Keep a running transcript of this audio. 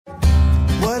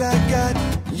What I got,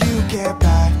 you can't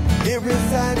buy. It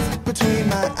resides between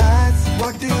my eyes.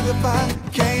 Walked through the fire,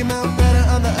 came out better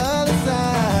on the other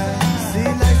side. See,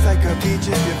 life's like a beach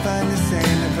if you find the sand.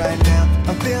 And right now,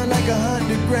 I feel like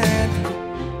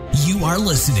 $100,000. You are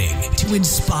listening to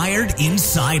Inspired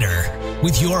Insider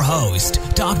with your host,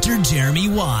 Dr. Jeremy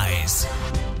Wise.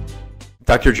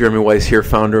 Dr. Jeremy Wise here,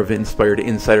 founder of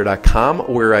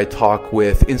InspiredInsider.com, where I talk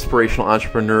with inspirational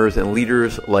entrepreneurs and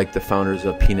leaders like the founders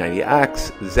of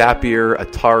P90X, Zapier,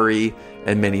 Atari,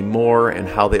 and many more, and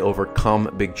how they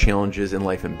overcome big challenges in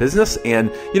life and business.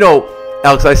 And,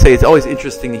 Alex, I say it's always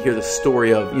interesting to hear the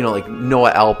story of, like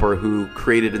Noah Alper, who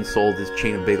created and sold his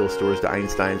chain of bagel stores to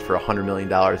Einstein's for $100 million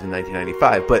in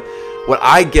 1995. But what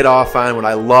I get off on, what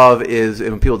I love is,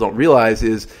 and people don't realize,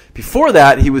 is before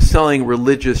that, he was selling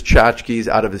religious tchotchkes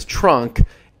out of his trunk,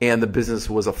 and the business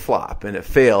was a flop, and it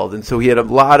failed. And so he had a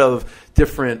lot of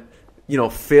different,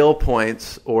 fail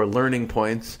points or learning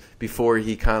points before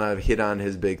he kind of hit on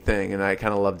his big thing. And I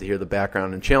kind of love to hear the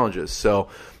background and challenges. So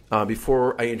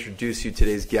before I introduce you to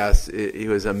today's guest, it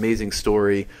was an amazing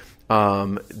story.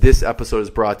 This episode is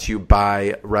brought to you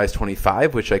by Rise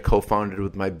 25, which I co-founded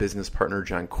with my business partner,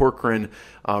 John Corcoran.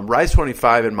 Rise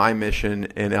 25 and my mission,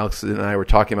 and Alex and I were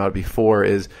talking about it before,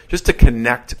 is just to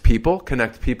connect people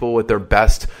with their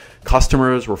best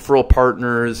customers, referral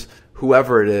partners,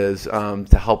 whoever it is,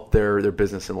 to help their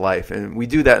business and life. And we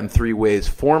do that in three ways.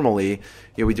 Formally,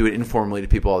 we do it informally to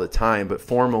people all the time, but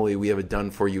formally we have a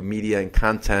done-for-you media and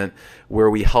content where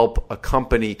we help a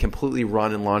company completely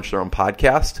run and launch their own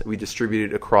podcast. We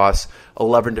distribute it across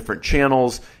 11 different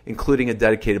channels, including a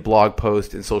dedicated blog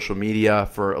post and social media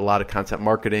for a lot of content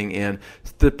marketing. And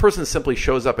the person simply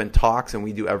shows up and talks, and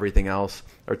we do everything else.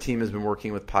 Our team has been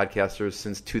working with podcasters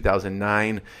since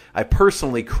 2009. I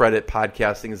personally credit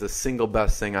podcasting as the single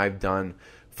best thing I've done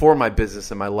for my business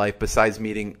and my life, besides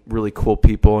meeting really cool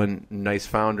people and nice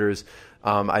founders.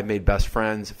 I've made best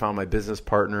friends, found my business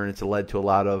partner, and it's led to a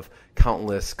lot of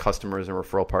countless customers and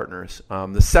referral partners.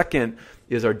 The second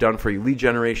is our done-for-you lead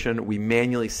generation. We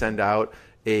manually send out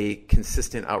a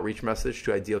consistent outreach message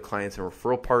to ideal clients and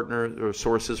referral partners or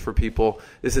sources for people.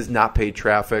 This is not paid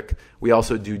traffic. We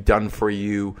also do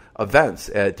done-for-you events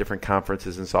at different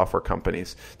conferences and software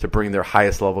companies to bring their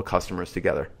highest level customers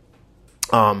together.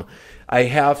 I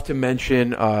have to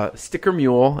mention Sticker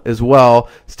Mule as well.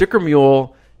 Sticker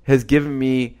Mule has given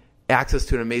me access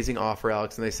to an amazing offer,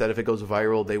 Alex, and they said if it goes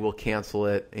viral, they will cancel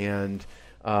it, and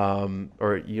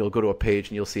or you'll go to a page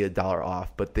and you'll see $1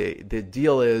 off. But the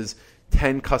deal is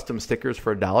 10 custom stickers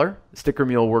for $1. Sticker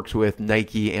Mule works with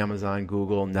Nike, Amazon,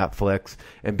 Google, Netflix,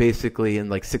 and basically in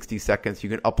like 60 seconds you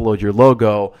can upload your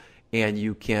logo and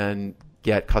you can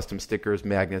get custom stickers,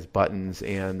 magnets, buttons,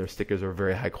 and their stickers are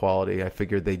very high quality. I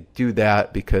figured they do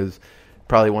that because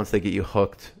probably once they get you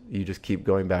hooked, you just keep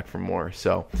going back for more.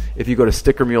 So if you go to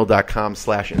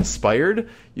stickermule.com/inspired,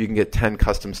 you can get 10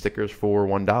 custom stickers for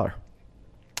 $1.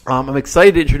 I'm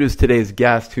excited to introduce today's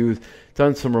guest, who's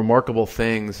done some remarkable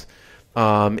things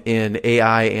in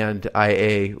AI and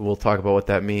IA. We'll talk about what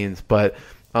that means. But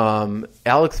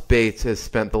Alex Bates has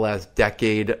spent the last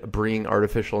decade bringing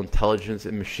artificial intelligence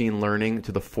and machine learning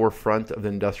to the forefront of the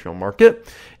industrial market.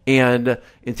 And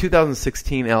in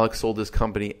 2016, Alex sold his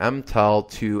company Mtell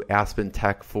to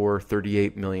AspenTech for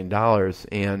 $38 million.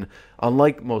 And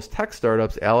unlike most tech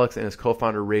startups, Alex and his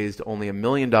co-founder raised only $1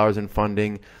 million in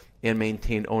funding and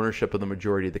maintained ownership of the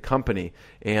majority of the company.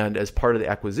 And as part of the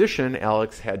acquisition,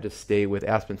 Alex had to stay with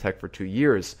AspenTech for 2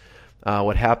 years.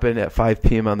 What happened at 5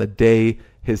 p.m. on the day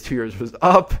his 2 years was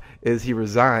up is he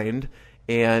resigned,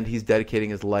 and he's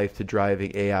dedicating his life to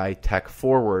driving AI tech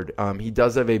forward. He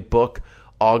does have a book,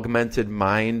 Augmented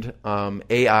Mind,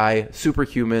 AI,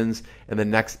 Superhumans, and the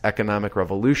Next Economic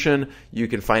Revolution. You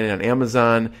can find it on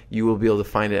Amazon. You will be able to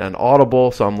find it on Audible,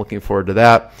 so I'm looking forward to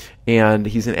that. And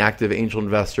he's an active angel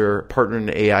investor, partner in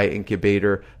the AI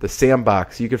incubator, the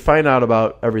Sandbox. You can find out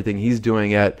about everything he's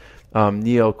doing at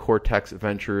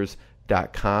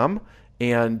neocortexventures.com.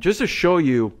 And just to show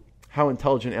you how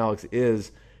intelligent Alex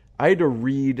is, I had to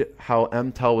read how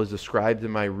Mtell was described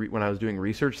in when I was doing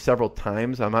research several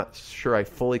times. I'm not sure I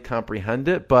fully comprehend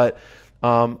it, but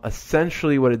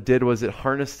essentially what it did was it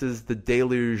harnesses the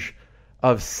deluge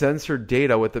of censored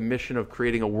data with the mission of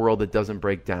creating a world that doesn't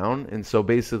break down. And so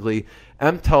basically,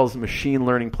 Mtell's machine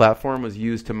learning platform was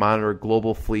used to monitor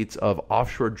global fleets of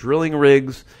offshore drilling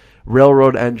rigs,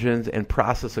 railroad engines, and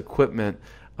process equipment,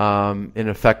 in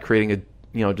effect creating a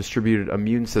distributed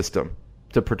immune system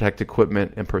to protect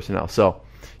equipment and personnel. So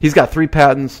he's got 3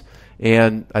 patents,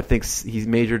 and I think he's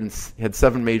had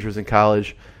 7 majors in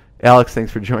college. Alex,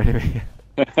 thanks for joining me.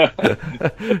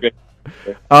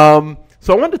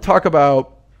 So I wanted to talk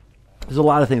about, there's a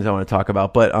lot of things I want to talk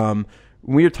about, but when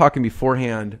we were talking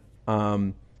beforehand,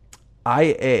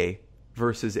 IA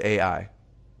versus AI.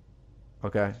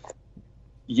 Okay.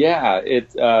 Yeah,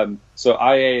 so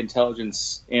IA,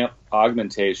 intelligence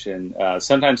augmentation,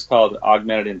 sometimes called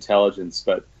augmented intelligence,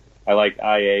 but I like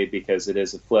IA because it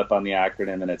is a flip on the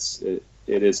acronym, and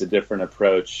it is a different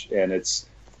approach, and it's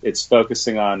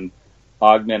focusing on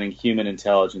augmenting human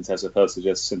intelligence as opposed to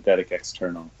just synthetic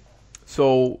external.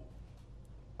 So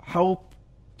how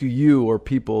do you or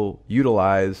people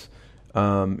utilize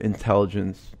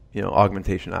intelligence,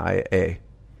 augmentation, IA?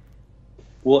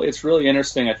 Well, it's really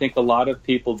interesting. I think a lot of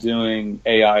people doing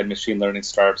AI and machine learning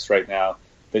startups right now,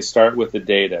 they start with the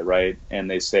data, right? And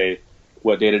they say,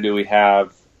 what data do we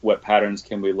have? What patterns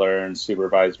can we learn?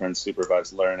 Supervised or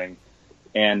unsupervised learning.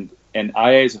 And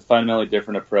IA is a fundamentally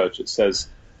different approach. It says,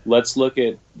 let's look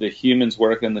at the humans'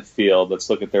 work in the field. Let's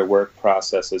look at their work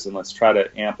processes, and let's try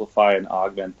to amplify and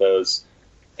augment those.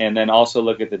 And then also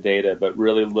look at the data, but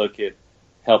really look at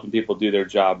helping people do their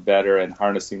job better and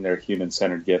harnessing their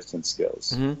human-centered gifts and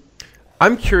skills. Mm-hmm.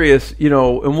 I'm curious,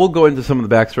 and we'll go into some of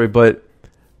the backstory, but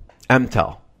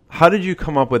Mtell. How did you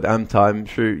come up with Mtell? I'm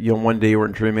sure, one day you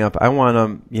weren't dreaming up, I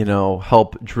want to,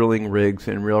 help drilling rigs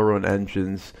and railroad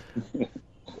engines.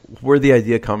 Where'd the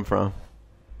idea come from?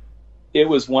 It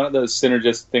was one of those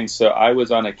synergistic things. So I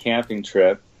was on a camping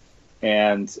trip,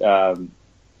 and a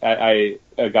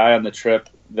guy on the trip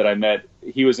that I met,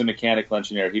 he was a mechanical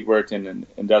engineer. He'd worked in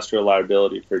industrial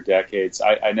liability for decades.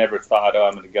 I never thought,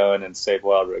 I'm going to go in and save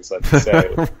oil rigs, like you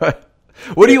say. Right.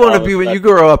 What do you want to be when you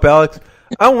grow up, Alex?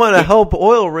 I want to help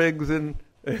oil rigs and.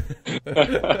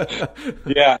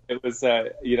 Yeah, it was.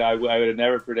 I would have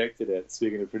never predicted it.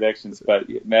 Speaking of predictions, but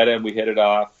met him, we hit it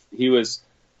off.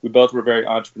 We both were very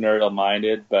entrepreneurial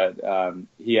minded, but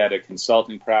he had a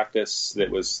consulting practice that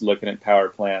was looking at power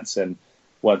plants, and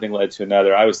one thing led to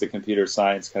another. I was the computer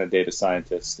science kind of data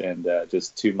scientist, and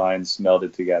just two minds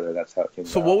melded together. That's how it came.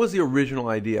 So what was the original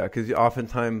idea? Because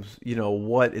oftentimes,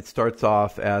 what it starts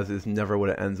off as is never what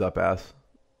it ends up as.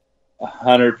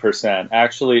 100%.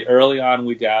 Actually, early on,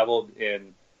 we dabbled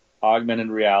in augmented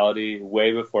reality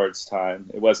way before its time.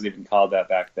 It wasn't even called that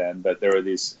back then, but there were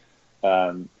these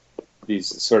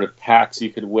sort of packs you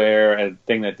could wear, and a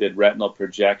thing that did retinal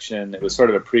projection. It was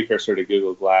sort of a precursor to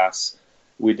Google Glass.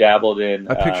 We dabbled in.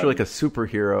 I picture like a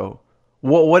superhero.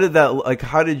 What did that like?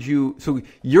 How did you? So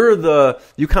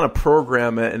you kind of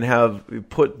program it and have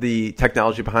put the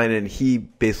technology behind it, and he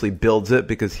basically builds it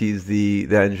because he's the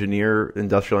engineer,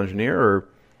 industrial engineer, or.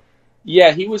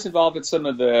 Yeah, he was involved in some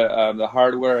of the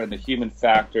hardware and the human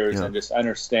factors, and just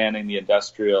understanding the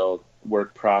industrial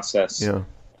work process. Yeah.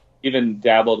 Even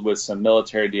dabbled with some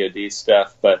military DoD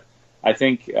stuff, but I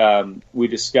think we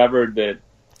discovered that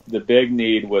the big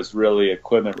need was really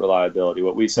equipment reliability.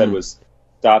 What we said was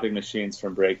stopping machines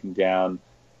from breaking down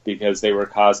because they were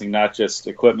causing not just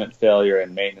equipment failure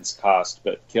and maintenance cost,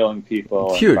 but killing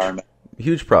people.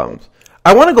 Huge problems.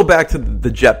 I want to go back to the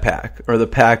jetpack or the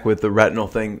pack with the retinal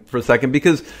thing for a second,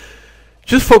 because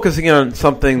just focusing on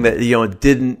something that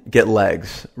didn't get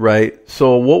legs, right?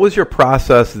 So what was your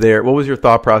process there? What was your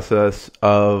thought process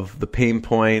of the pain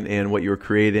point and what you were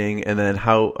creating, and then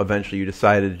how eventually you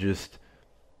decided to just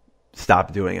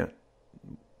stop doing it?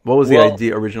 What was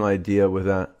the original idea with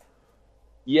that?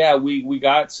 Yeah, we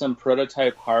got some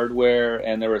prototype hardware,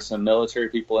 and there were some military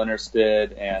people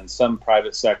interested, and some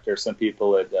private sector, some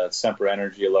people at Semper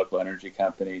Energy, a local energy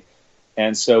company.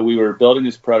 And so we were building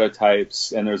these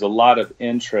prototypes, and there was a lot of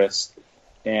interest.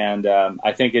 And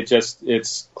I think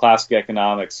it's classic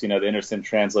economics. The interest didn't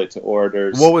translate to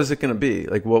orders. What was it going to be?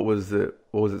 Like, what was it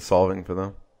solving for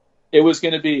them? It was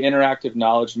going to be interactive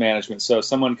knowledge management. So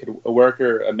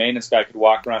a maintenance guy could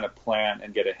walk around a plant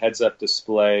and get a heads-up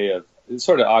display of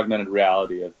sort of augmented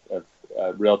reality of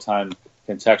real-time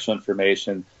contextual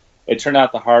information. It turned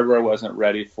out the hardware wasn't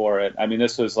ready for it. I mean,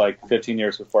 this was like 15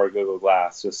 years before Google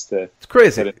Glass. It's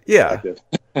crazy. Yeah.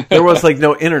 There was like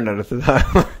no internet at the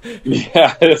time.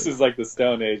 Yeah, this is like the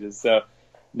Stone Ages. So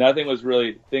nothing was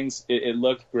really it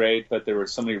looked great, but there were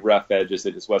so many rough edges.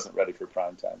 It just wasn't ready for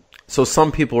prime time. So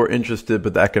some people were interested,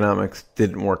 but the economics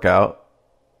didn't work out.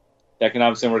 The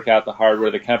economics didn't work out. The hardware,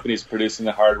 the companies producing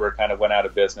the hardware kind of went out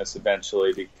of business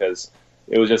eventually because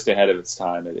it was just ahead of its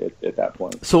time at that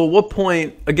point. So at what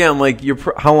point, again, like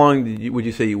how long would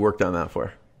you say you worked on that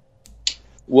for?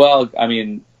 Well, I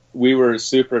mean, we were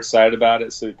super excited about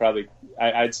it. So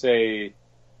I'd say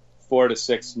 4 to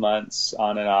 6 months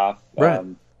on and off. Right.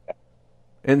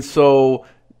 And so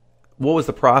what was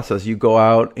the process? You go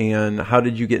out, and how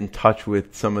did you get in touch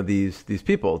with some of these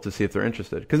people to see if they're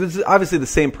interested? Because it's obviously the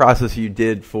same process you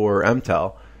did for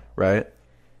Mtell, right?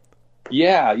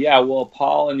 Yeah. Well,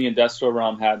 Paul in the industrial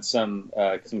realm had some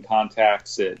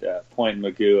contacts at Point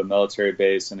Magoo, a military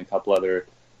base, and a couple other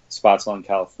spots in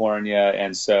California.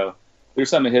 And so through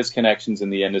some of his connections in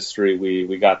the industry,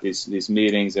 we got these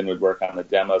meetings and would work on the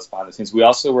demos behind the scenes. We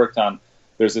also worked on,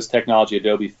 there's this technology,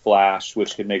 Adobe Flash,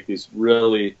 which could make these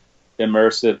really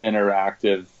immersive,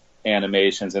 interactive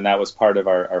animations, and that was part of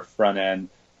our front end.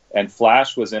 And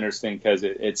Flash was interesting because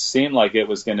it seemed like it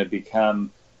was going to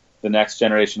become the next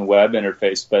generation web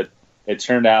interface, but it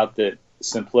turned out that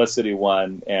simplicity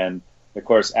won, and of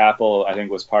course Apple, I think,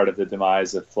 was part of the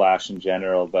demise of Flash in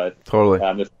general, but totally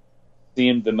it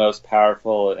seemed the most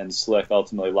powerful, and slick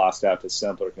ultimately lost out to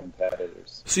simpler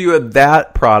competitors. So you had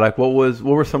that product. What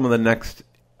were some of the next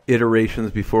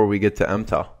iterations before we get to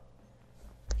Mtell?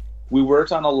 We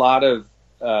worked on a lot of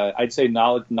I'd say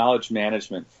knowledge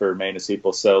management for maintenance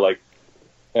people. So like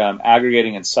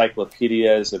aggregating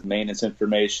encyclopedias of maintenance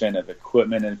information, of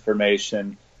equipment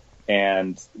information,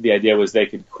 and the idea was they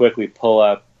could quickly pull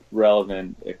up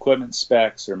relevant equipment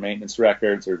specs or maintenance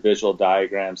records or visual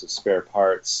diagrams of spare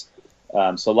parts.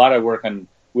 So a lot of work on,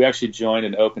 we actually joined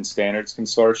an open standards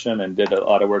consortium and did a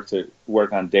lot of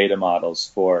work on data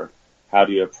models for how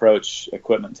do you approach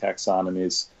equipment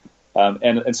taxonomies.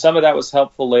 And some of that was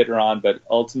helpful later on, but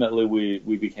ultimately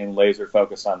we became laser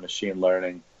focused on machine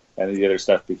learning, and the other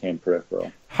stuff became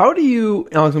peripheral. How do you,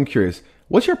 Alex, I'm curious,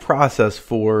 what's your process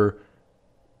for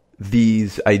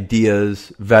these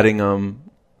ideas, vetting them?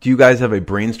 Do you guys have a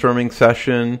brainstorming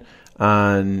session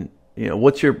on,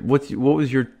 what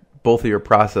was your both of your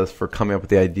process for coming up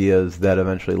with the ideas that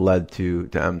eventually led to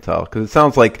Mtell? Because it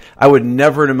sounds like I would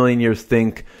never in a million years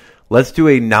think, let's do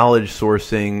a knowledge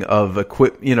sourcing of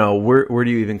where do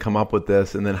you even come up with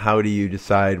this, and then how do you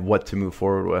decide what to move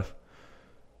forward with?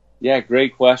 Yeah,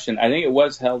 great question. I think it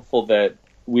was helpful that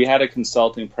we had a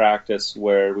consulting practice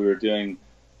where we were doing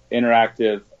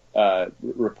interactive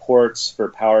reports for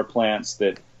power plants,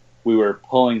 that we were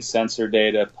pulling sensor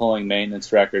data, pulling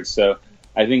maintenance records. So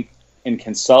I think in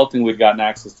consulting, we'd gotten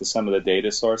access to some of the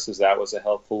data sources. That was a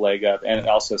helpful leg up, and it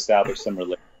also established some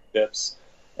relationships.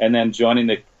 And then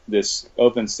joining this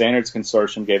open standards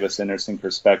consortium gave us an interesting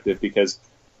perspective, because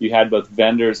you had both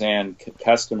vendors and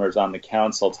customers on the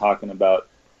council talking about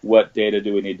what data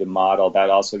do we need to model. That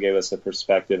also gave us a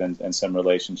perspective and some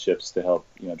relationships to help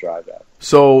drive that.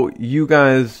 So you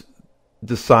guys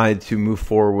decide to move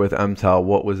forward with Mtell.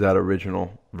 What was that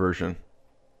original version?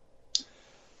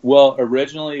 Well,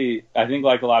 originally, I think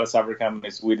like a lot of software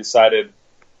companies, we decided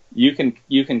you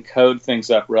can code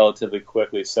things up relatively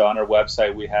quickly. So on our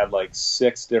website, we had like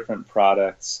 6 different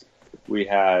products. We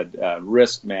had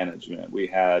risk management. We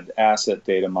had asset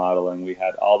data modeling. We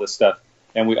had all this stuff.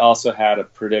 And we also had a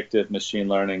predictive machine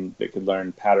learning that could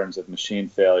learn patterns of machine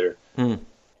failure.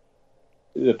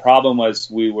 The problem was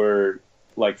we were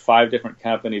like 5 different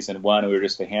companies in one, and we were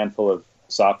just a handful of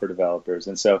software developers.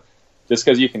 And so just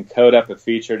because you can code up a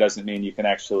feature doesn't mean you can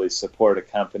actually support a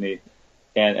company.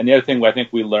 And the other thing I think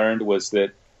we learned was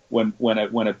that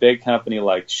when a big company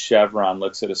like Chevron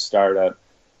looks at a startup,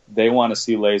 they want to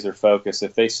see laser focus.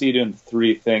 If they see you doing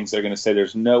 3 things, they're going to say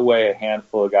there's no way a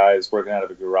handful of guys working out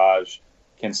of a garage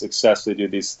can successfully do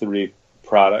these 3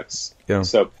 products. Yeah.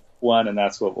 So one, and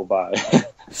that's what we'll buy.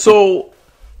 So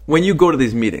when you go to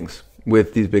these meetings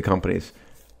with these big companies,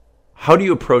 how do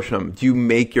you approach them? Do you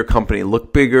make your company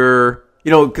look bigger?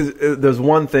 Because there's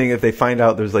one thing if they find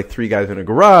out there's like 3 guys in a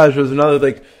garage. There's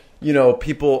another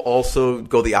people also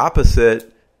go the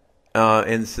opposite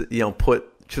and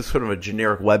put just sort of a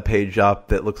generic web page up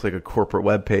that looks like a corporate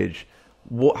web page.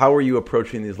 How are you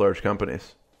approaching these large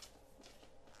companies?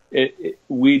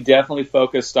 We definitely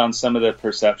focused on some of the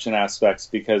perception aspects,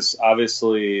 because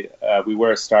obviously we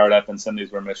were a startup and some of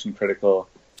these were mission critical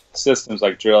systems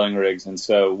like drilling rigs, and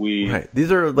so these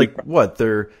are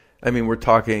we're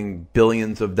talking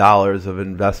billions of dollars of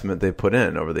investment they put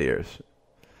in over the years.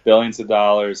 Billions of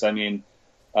dollars. And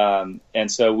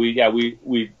so we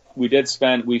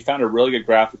found a really good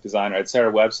graphic designer. I'd say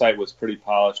our website was pretty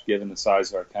polished given the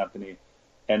size of our company,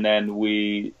 and then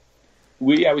we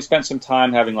spent some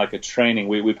time having like a training.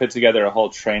 We put together a whole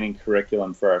training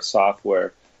curriculum for our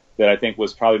software that I think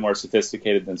was probably more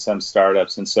sophisticated than some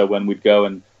startups. And so when we'd go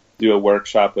and do a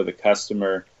workshop with a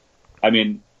customer,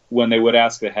 when they would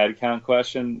ask the headcount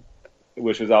question,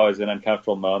 which was always an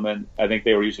uncomfortable moment, I think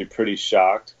they were usually pretty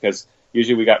shocked, because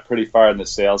usually we got pretty far in the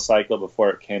sales cycle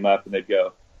before it came up, and they'd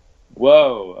go,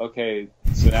 whoa, okay,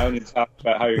 so now we need to talk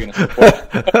about how you're going to support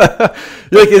it.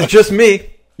 You're like, it's just me.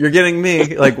 You're getting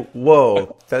me. Like,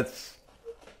 whoa, that's...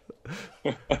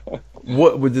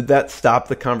 Did that stop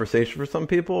the conversation for some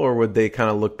people, or would they kind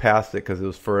of look past it because it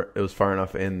was far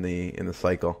enough in the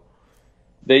cycle?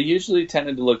 They usually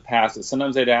tended to look past it.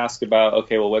 Sometimes they'd ask about,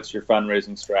 okay, well, what's your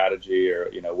fundraising strategy, or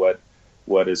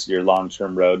what is your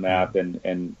long-term roadmap,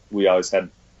 and we always had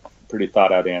pretty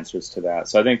thought-out answers to that.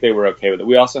 So I think they were okay with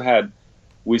it.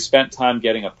 We spent time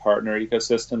getting a partner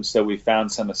ecosystem, so we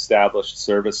found some established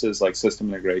services like system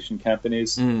integration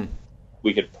companies.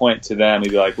 We could point to them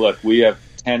and be like, look, we have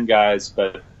 10 guys,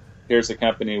 but here's a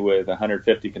company with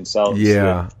 150 consultants.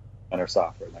 Yeah. And our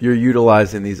software. You're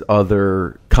utilizing these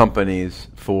other companies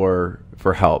for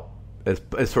help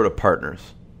as sort of partners.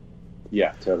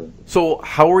 Yeah, totally. So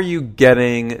how are you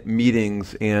getting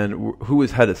meetings, and who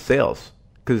is head of sales?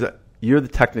 Because you're the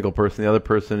technical person, the other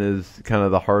person is kind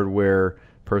of the hardware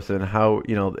person. How,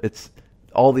 it's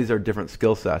all these are different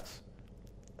skill sets.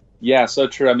 Yeah, so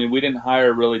true. I mean, we didn't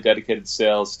hire really dedicated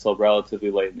sales till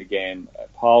relatively late in the game.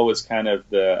 Paul was kind of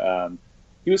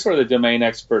he was sort of the domain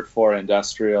expert for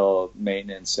industrial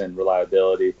maintenance and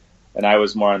reliability, and I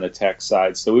was more on the tech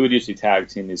side. So we would usually tag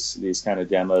team these kind of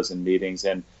demos and meetings.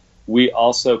 And we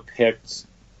also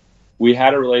we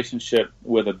had a relationship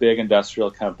with a big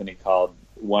industrial company called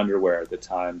Wonderware at the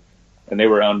time, and they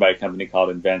were owned by a company called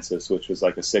Inventus, which was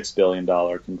like a $6 billion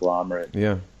conglomerate.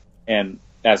 Yeah. And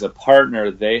as a partner,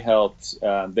 they helped.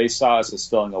 They saw us as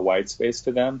filling a white space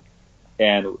to them.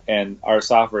 And our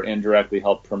software indirectly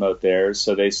helped promote theirs.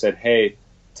 So they said, hey,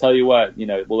 tell you what,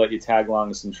 we'll let you tag along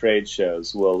to some trade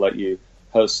shows. We'll let you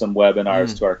host some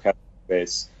webinars to our customer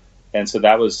base. And so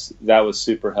that was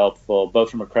super helpful,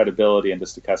 both from a credibility and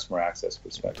just a customer access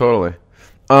perspective. Totally.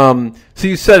 So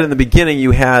you said in the beginning you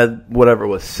had,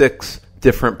 6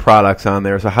 different products on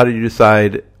there. So how did you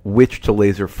decide which to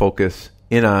laser focus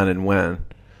in on and when?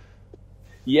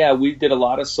 Yeah, we did a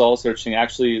lot of soul searching.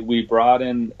 Actually, we brought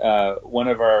in one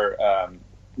of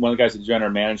the guys that joined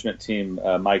our management team,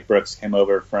 Mike Brooks, came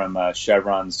over from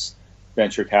Chevron's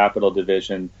venture capital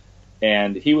division,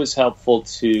 and he was helpful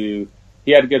he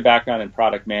had a good background in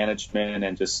product management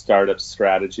and just startup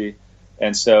strategy.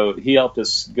 And so he helped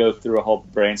us go through a whole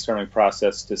brainstorming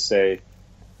process to say,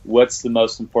 what's the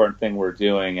most important thing we're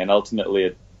doing? And ultimately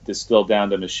it distilled down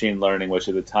to machine learning, which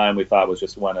at the time we thought was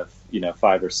just one of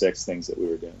 5 or 6 things that we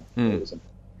were doing.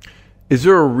 Is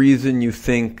there a reason you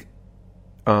think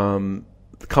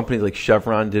companies like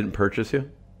Chevron didn't purchase you?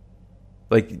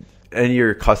 Like any of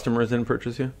your customers didn't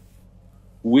purchase you?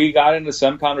 We got into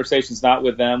some conversations, not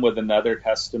with them, with another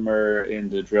customer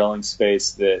in the drilling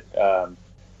space that,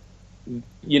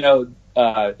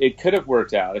 it could have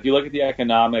worked out. If you look at the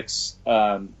economics,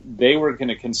 they were going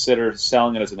to consider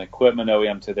selling it as an equipment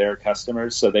OEM to their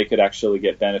customers, so they could actually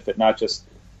get benefit, not just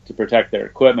to protect their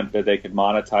equipment, but they could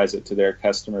monetize it to their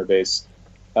customer base.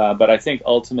 But I think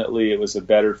ultimately it was a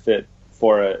better fit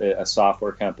for a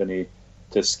software company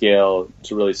to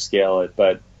really scale it.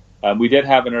 But we did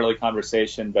have an early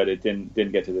conversation, but it didn't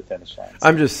get to the finish line.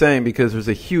 I'm just saying because there's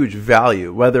a huge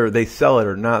value, whether they sell it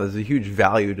or not, there's a huge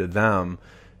value to them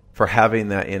for having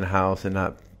that in-house and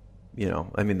not,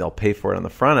 they'll pay for it on the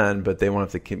front end, but they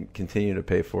won't have to continue to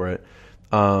pay for it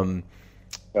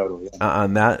totally, yeah.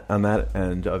 on that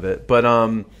end of it. But,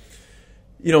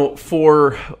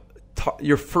 for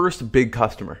your first big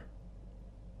customer,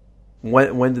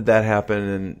 when did that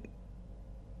happen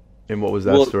and what was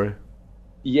that story?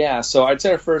 Yeah, so I'd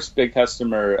say our first big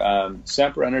customer,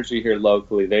 Semper Energy here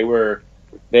locally,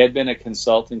 they had been a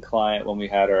consulting client when we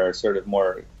had our sort of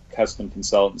more custom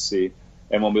consultancy,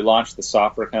 and when we launched the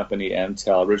software company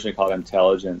Mtell, originally called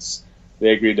Mtelligence, they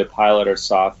agreed to pilot our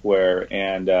software,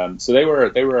 and so they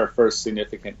were our first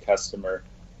significant customer,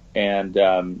 and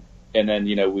then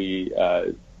we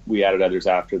added others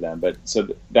after them. But so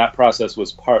that process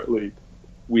was partly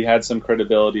we had some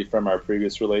credibility from our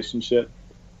previous relationship,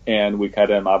 and we cut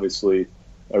them obviously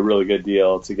a really good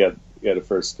deal to get a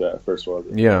first order.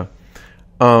 Yeah.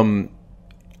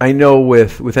 I know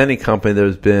with any company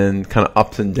there's been kind of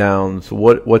ups and downs.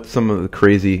 What's some of the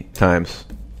crazy times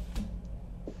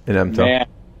in Mtell? Man,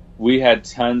 we had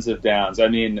tons of downs. I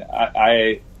mean,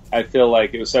 I feel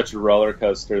like it was such a roller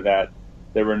coaster that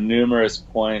there were numerous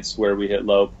points where we hit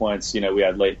low points. We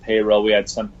had late payroll. We had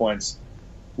some points.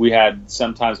 We had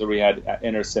some times where we had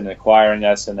interest in acquiring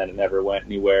us, and then it never went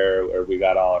anywhere, or we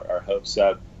got all our hopes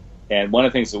up. And one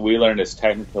of the things that we learned as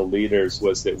technical leaders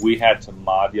was that we had to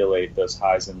modulate those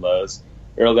highs and lows.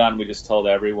 Early on, we just told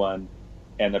everyone,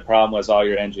 and the problem was all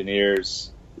your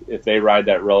engineers, if they ride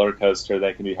that roller coaster,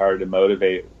 that can be hard to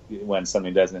motivate when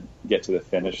something doesn't get to the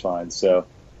finish line. So,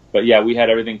 but yeah, we had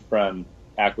everything from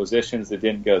acquisitions that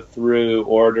didn't go through,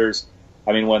 orders.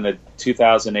 I mean, when the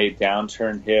 2008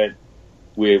 downturn hit,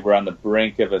 we were on the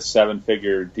brink of a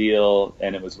 7-figure deal,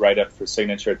 and it was right up for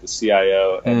signature at the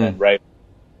CIO, and then right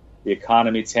the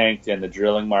economy tanked and the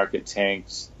drilling market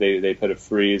tanked. They put a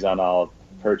freeze on all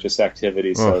purchase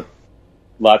activity. So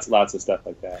lots of stuff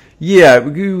like that. Yeah,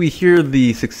 we hear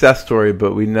the success story,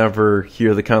 but we never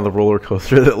hear the kind of the roller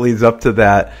coaster that leads up to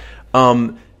that.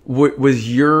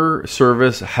 Was your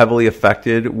service heavily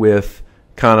affected with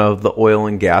kind of the oil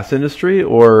and gas industry,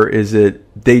 or is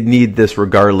it they need this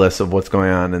regardless of what's going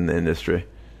on in the industry?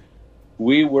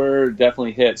 We were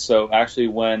definitely hit. So actually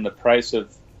when the price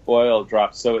of oil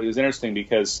dropped, so it was interesting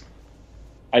because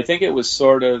I think it was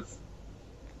sort of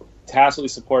tacitly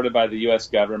supported by the U.S.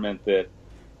 government that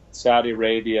Saudi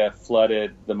Arabia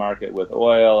flooded the market with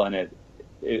oil, and it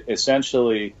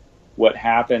essentially what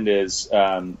happened is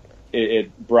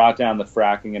it brought down the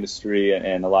fracking industry,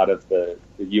 and a lot of the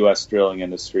U.S. drilling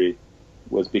industry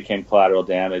became collateral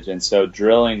damage. And so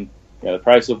drilling, the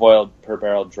price of oil per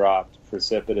barrel dropped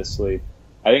precipitously.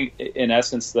 I think in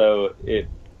essence, though, it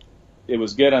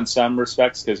was good on some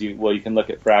respects because you can look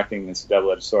at fracking as a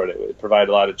double-edged sword. It provided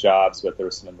a lot of jobs, but there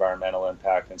was some environmental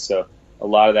impact, and so a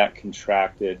lot of that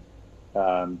contracted.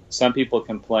 Some people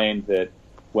complained that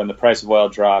when the price of oil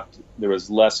dropped, there was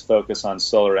less focus on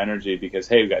solar energy because,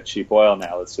 hey, we got cheap oil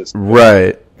now. Let's just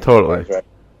totally. Right.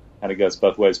 Kind of goes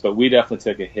both ways, but we definitely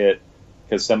took a hit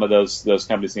because some of those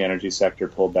companies in the energy sector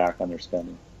pulled back on their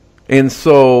spending. And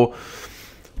so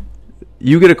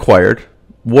you get acquired.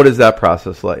 What is that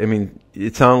process like? I mean,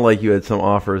 it sounded like you had some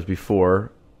offers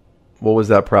before. What was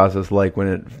that process like when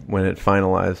it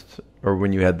finalized, or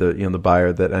when you had the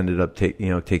buyer that ended up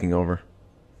taking over?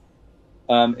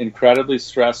 Incredibly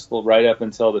stressful right up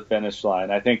until the finish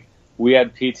line. I think we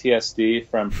had PTSD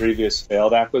from previous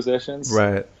failed acquisitions.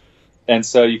 Right. And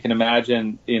so you can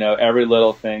imagine, every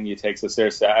little thing you take so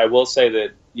seriously. I will say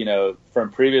that,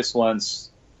 from previous ones,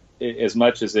 as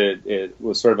much as it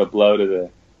was sort of a blow to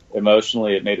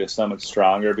emotionally, it made us so much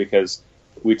stronger because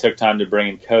we took time to bring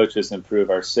in coaches, improve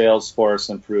our sales force,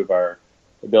 improve our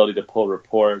ability to pull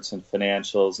reports and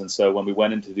financials. And so when we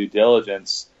went into due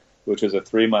diligence, which was a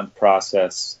 3-month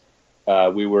process,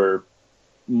 we were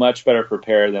much better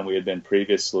prepared than we had been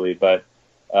previously. But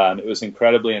it was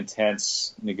incredibly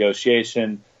intense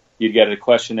negotiation. You'd get a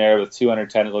questionnaire with 200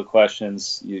 technical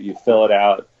questions. You fill it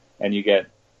out, and you get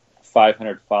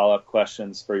 500 follow-up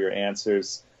questions for your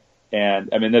answers. And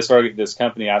I mean, this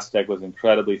company, AspenTech, was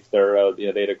incredibly thorough.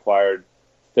 They'd acquired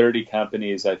 30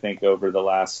 companies, I think, over the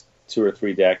last 2 or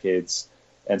 3 decades.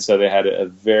 And so they had a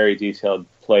very detailed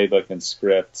playbook and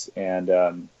script, and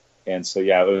so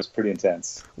it was pretty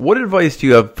intense. What advice do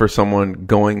you have for someone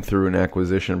going through an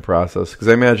acquisition process? Because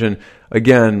I imagine,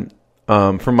 again,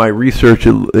 from my research,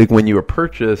 like when you were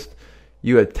purchased,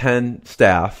 you had 10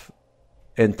 staff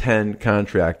and 10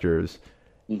 contractors,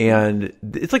 and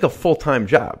it's like a full-time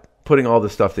job putting all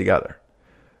this stuff together.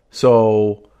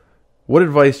 So, what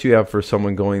advice do you have for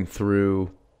someone going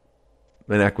through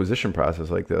an acquisition process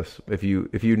like this, if you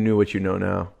knew what you know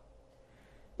now?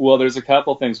 Well, there's a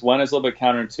couple things. One is a little bit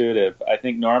counterintuitive. I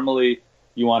think normally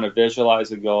you want to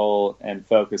visualize a goal and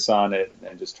focus on it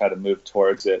and just try to move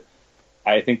towards it.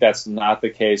 I think that's not the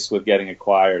case with getting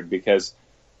acquired, because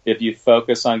if you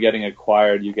focus on getting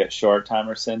acquired, you get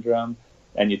short-timer syndrome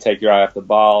and you take your eye off the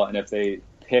ball. And if they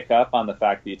pick up on the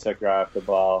fact that you took your eye off the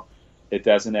ball, it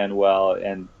doesn't end well.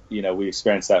 And we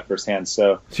experienced that firsthand.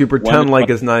 So you pretend like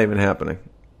it's not even happening,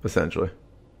 essentially.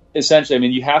 Essentially, I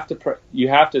mean, you have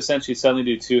to essentially suddenly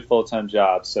do 2 full-time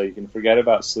jobs, so you can forget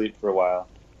about sleep for a while,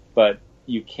 but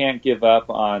you can't give up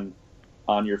on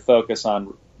your focus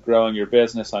on growing your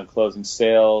business, on closing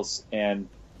sales, and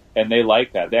they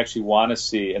like that. They actually want to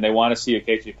see, and they want to see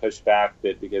occasionally push back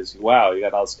that because, wow, you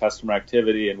got all this customer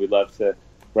activity, and we'll have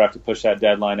to push that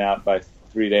deadline out by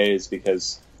 3 days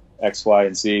because X, Y,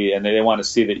 and Z, and they want to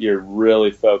see that you're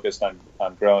really focused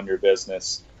on growing your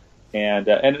business, and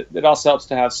it also helps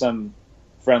to have some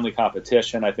friendly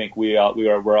competition. I think we're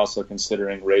also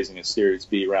considering raising a Series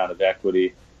B round of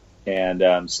equity,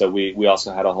 and so we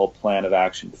also had a whole plan of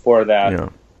action before that. Yeah.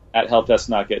 That helped us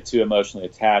not get too emotionally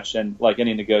attached, and like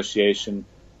any negotiation,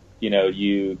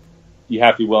 you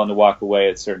have to be willing to walk away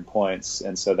at certain points,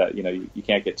 and so that you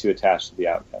can't get too attached to the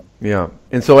outcome. Yeah,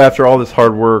 and so after all this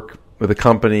hard work with a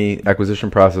company acquisition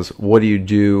process, what do you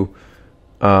do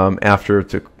after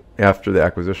the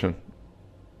acquisition?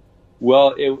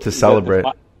 Well, to celebrate.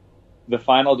 The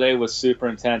final day was super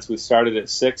intense. We started at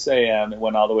 6 a.m. and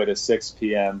went all the way to 6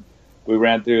 p.m. We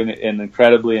ran through an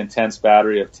incredibly intense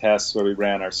battery of tests where we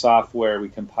ran our software, we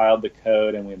compiled the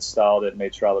code, and we installed it and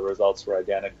made sure all the results were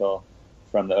identical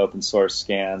from the open source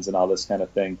scans and all this kind of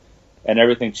thing. And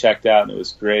everything checked out, and it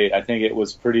was great. I think it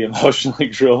was pretty emotionally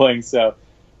grueling. So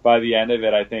by the end of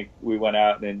it, I think we went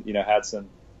out and had some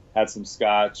had some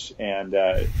scotch, and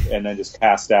then just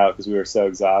passed out because we were so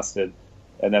exhausted.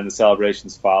 And then the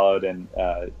celebrations followed,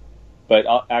 but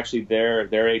actually their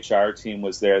HR team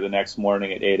was there the next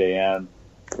morning at 8 a.m.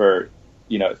 for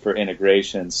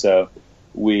integration. So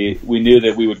we knew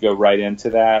that we would go right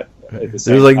into that. There's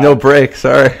like no break.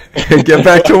 Sorry, get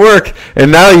back to work.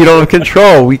 And now you don't have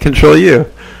control. We control you.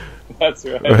 That's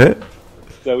right.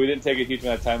 So we didn't take a huge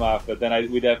amount of time off, but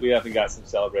then we definitely got some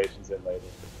celebrations in later.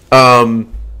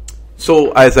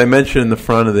 So as I mentioned in the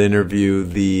front of the interview,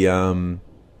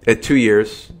 at 2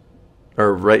 years,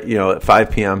 or right, at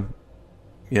 5 p.m.,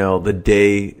 the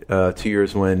day 2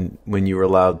 years when you were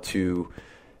allowed to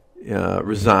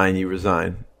resign, you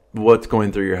resign. What's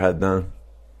going through your head then?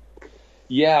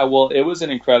 Yeah, well, it was an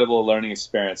incredible learning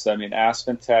experience. I mean,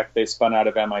 AspenTech, they spun out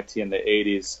of MIT in the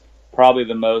 80s, probably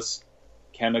the most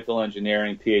chemical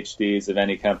engineering PhDs of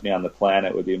any company on the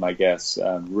planet would be my guess.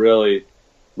 Really,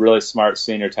 really smart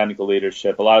senior technical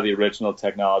leadership. A lot of the original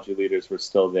technology leaders were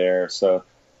still there, so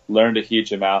learned a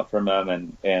huge amount from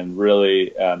them and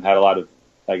really had a lot of,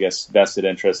 I guess, vested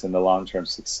interest in the long-term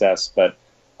success. But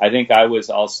I think I was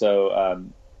also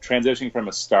transitioning from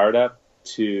a startup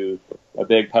to a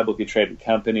big publicly traded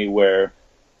company where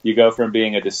you go from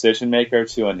being a decision maker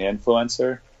to an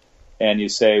influencer, and you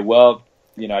say, well,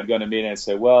 I'd go to a meeting and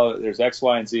say, well, there's X,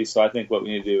 Y, and Z, so I think what we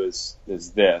need to do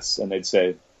is this. And they'd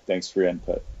say, thanks for your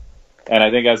input. And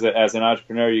I think as an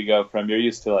entrepreneur, you go from you're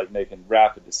used to like making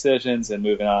rapid decisions and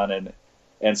moving on.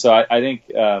 And so I think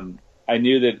I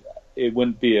knew that it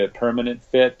wouldn't be a permanent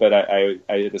fit, but I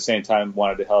at the same time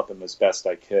wanted to help him as best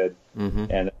I could. Mm-hmm.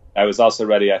 And I was also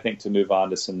ready, I think, to move on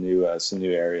to some new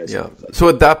areas. Yeah. So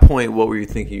at that point, what were you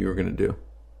thinking you were going to do?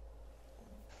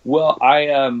 Well,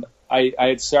 I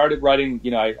had started writing,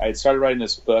 I had started writing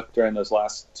this book during those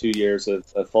last 2 years of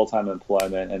full-time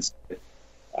employment. And so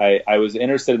I was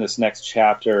interested in this next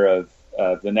chapter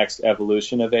of the next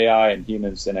evolution of AI and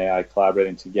humans and AI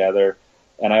collaborating together.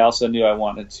 And I also knew I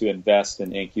wanted to invest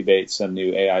and incubate some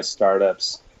new AI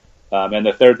startups. And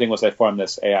the third thing was I formed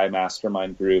this AI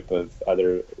mastermind group of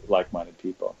other like-minded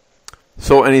people.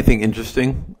 So anything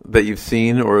interesting that you've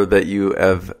seen or that you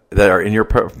have that are in your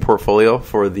portfolio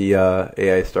for the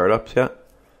AI startups yet?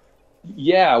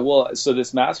 Yeah, well, so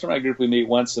this mastermind group, we meet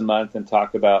once a month and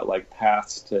talk about like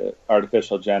paths to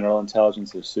artificial general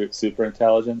intelligence or super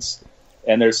intelligence.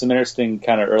 And there's some interesting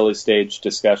kind of early stage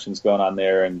discussions going on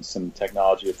there and some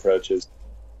technology approaches.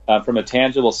 From a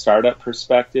tangible startup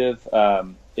perspective,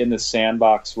 in the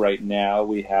Sandbox right now,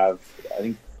 we have, I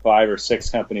think, 5 or 6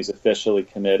 companies officially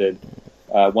committed.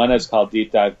 One is called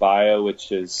Deep Dive Bio,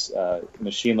 which is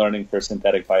machine learning for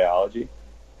synthetic biology.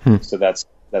 So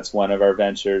that's one of our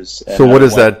ventures. So what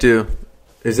does that do?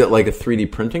 Is it like a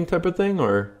 3D printing type of thing,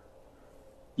 or?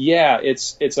 Yeah,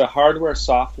 it's a hardware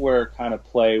software kind of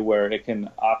play where it can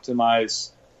optimize.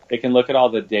 It can look at all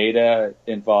the data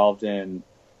involved in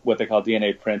what they call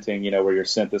DNA printing. Where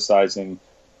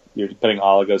you're putting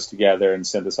oligos together and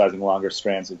synthesizing longer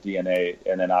strands of DNA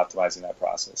and then optimizing that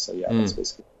process. So yeah, that's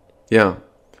basically. Yeah.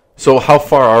 So how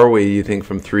far are we, you think,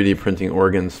 from 3D printing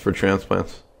organs for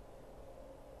transplants?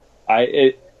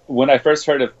 When I first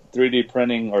heard of 3D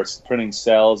printing or printing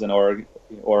cells and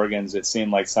organs, it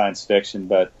seemed like science fiction.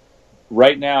 But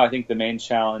right now, I think the main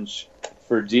challenge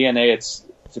for DNA, it's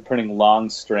printing long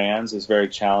strands is very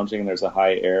challenging, and there's a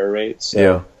high error rate.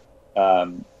 So, yeah.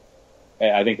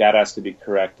 I think that has to be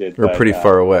corrected. We're pretty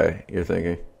far away, you're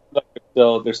thinking.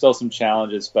 There's still some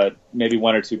challenges, but maybe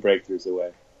 1 or 2 breakthroughs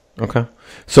away. Okay.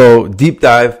 So deep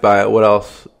dive by what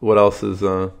else? What else is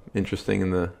interesting in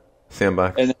the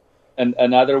Sandbox? And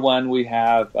another one we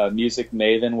have Music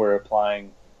Maven. We're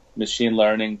applying machine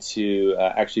learning to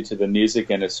the music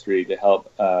industry to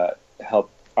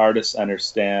help artists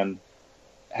understand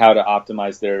how to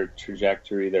optimize their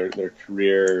trajectory, their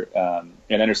career,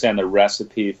 and understand the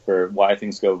recipe for why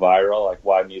things go viral, like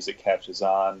why music catches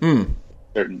on,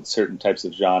 certain types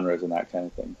of genres and that kind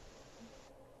of thing.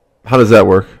 How does that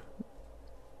work?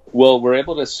 Well, we're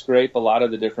able to scrape a lot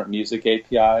of the different music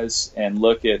APIs and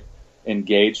look at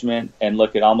engagement and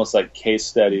look at almost like case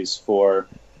studies for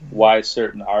why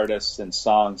certain artists and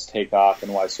songs take off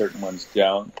and why certain ones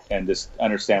don't, and just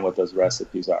understand what those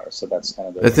recipes are. So that's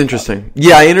kind of that's interesting.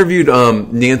 Yeah, I interviewed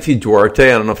Nancy Duarte.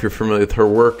 I don't know if you're familiar with her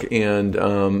work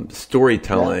and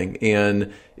storytelling,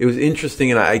 and it was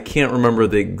interesting, and I can't remember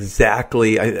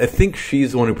I think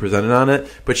she's the one who presented on it,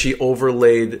 but she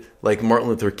overlaid like Martin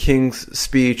Luther King's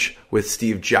speech with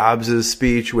Steve Jobs'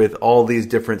 speech, with all these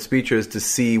different speeches to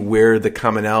see where the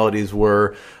commonalities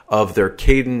were of their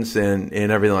cadence and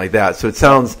everything like that. So it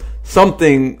sounds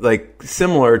something like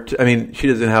similar to, I mean, she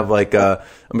doesn't have like a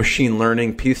machine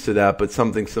learning piece to that, but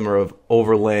something similar of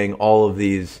overlaying all of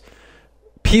these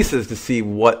pieces to see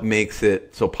what makes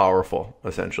it so powerful,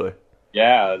 essentially.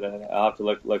 Yeah, I'll have to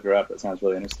look her up. That sounds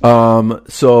really interesting.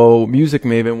 So Music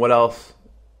Maven, what else?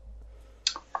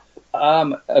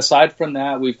 Aside from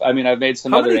that, I've made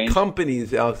some other... How many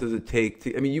companies, Alex, does it take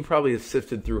to... I mean, you probably have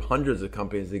sifted through hundreds of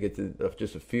companies to get to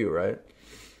just a few, right?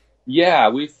 Yeah,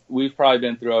 we've probably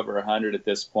been through over 100 at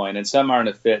this point, and some aren't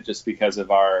a fit just because of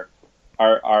our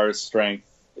strength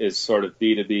is sort of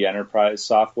B2B enterprise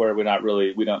software. We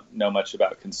don't know much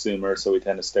about consumer, so we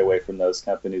tend to stay away from those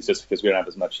companies just because we don't have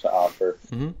as much to offer.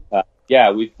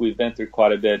 Mm-hmm. We've been through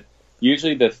quite a bit.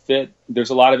 Usually the fit, there's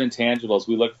a lot of intangibles.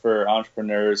 We look for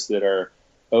entrepreneurs that are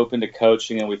open to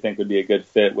coaching and we think would be a good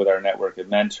fit with our network of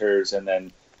mentors. And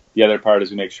then the other part is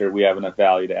we make sure we have enough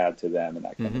value to add to them and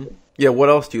that kind of thing. Yeah, what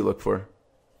else do you look for?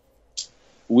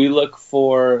 We look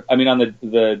for, on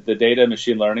the data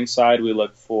machine learning side, we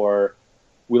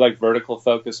like vertical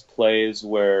focused plays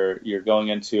where you're going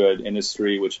into an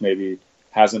industry which maybe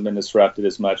hasn't been disrupted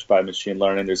as much by machine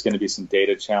learning. There's going to be some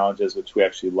data challenges, which we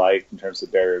actually like in terms of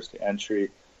barriers to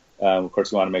entry. Of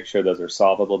course, we want to make sure those are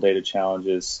solvable data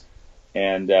challenges. We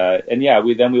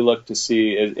look to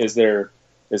see, is there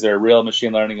a real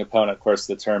machine learning component? Of course,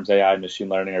 the terms AI and machine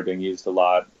learning are being used a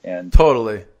lot. And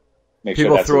totally.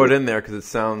 People sure throw it in there because it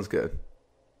sounds good.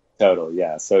 Totally,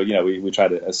 yeah. So, we try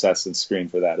to assess and screen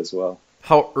for that as well.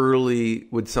 How early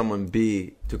would someone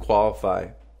be to qualify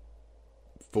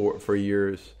for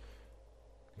years?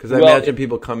 Because I imagine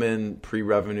people come in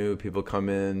pre-revenue, people come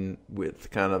in with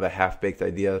kind of a half-baked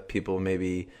idea, people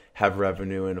maybe have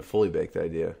revenue and a fully baked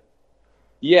idea.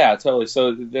 Yeah, totally.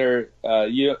 So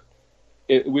we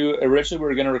originally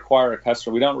were going to require a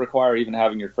customer. We don't require even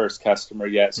having your first customer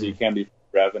yet, so you can be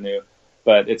revenue,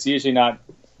 but it's usually not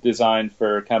designed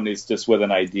for companies just with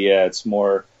an idea. It's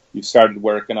more you've started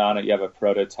working on it, you have a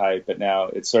prototype, but now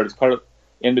it's sort of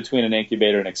in between an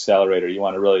incubator and accelerator. You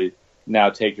want to really now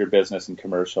take your business and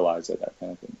commercialize it, that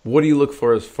kind of thing. What do you look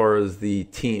for as far as the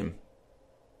team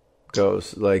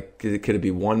goes? Like, could it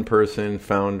be one person,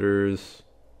 founders?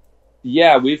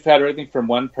 Yeah, we've had everything from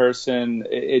one person.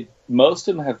 Most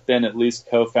of them have been at least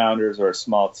co-founders or a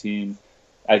small team.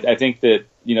 I think that,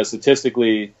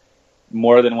 statistically,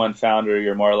 more than one founder,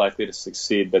 you're more likely to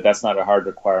succeed, but that's not a hard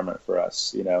requirement for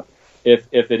us. If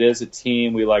it is a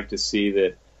team, we like to see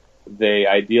that they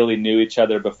ideally knew each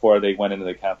other before they went into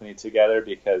the company together,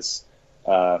 because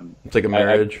it's like a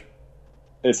marriage.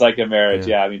 It's like a marriage,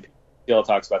 yeah. Phil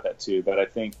talks about that too, but I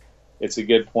think it's a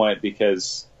good point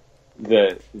because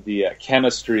the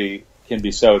chemistry can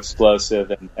be so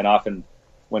explosive, and often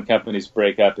when companies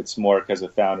break up, it's more because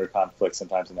of founder conflict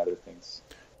sometimes and other things.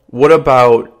 What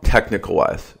about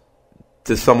technical-wise?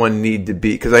 Does someone need to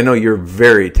be, because I know you're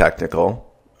very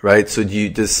technical, right? So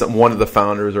does one of the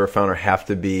founders or a founder have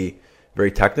to be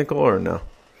very technical or no?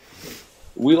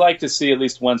 We like to see at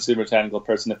least one super technical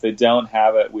person. If they don't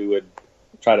have it, we would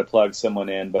try to plug someone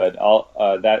in, but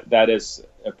that is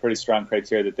a pretty strong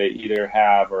criteria that they either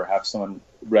have or have someone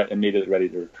immediately ready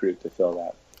to recruit to fill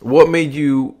that. What made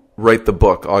you write the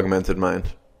book, Augmented Mind?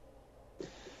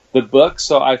 The book,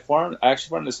 so I actually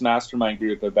formed this mastermind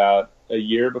group about a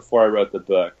year before I wrote the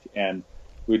book, and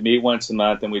we'd meet once a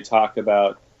month and we'd talk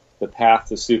about the path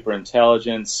to super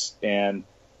intelligence, and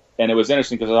it was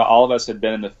interesting because all of us had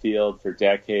been in the field for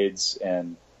decades,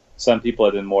 and some people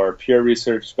had done more pure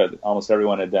research, but almost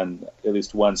everyone had done at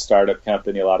least one startup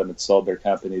company. A lot of them had sold their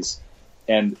companies,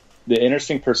 and the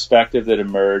interesting perspective that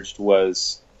emerged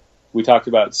was we talked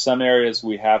about some areas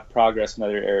we have progress, in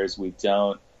other areas we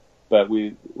don't. But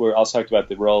we also talked about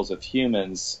the roles of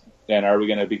humans, and are we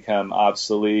going to become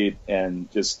obsolete and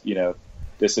just,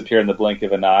 disappear in the blink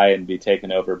of an eye and be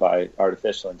taken over by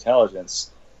artificial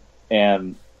intelligence?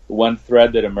 And one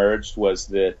thread that emerged was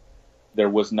that there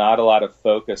was not a lot of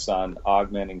focus on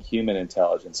augmenting human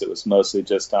intelligence. It was mostly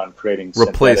just on creating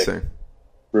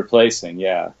replacing,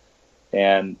 yeah.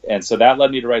 And so that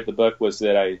led me to write the book, was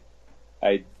that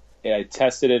I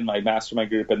tested it in my mastermind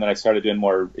group, and then I started doing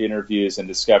more interviews and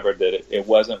discovered that it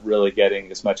wasn't really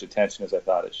getting as much attention as I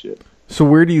thought it should. So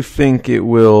where do you think it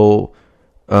will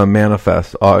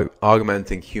manifest,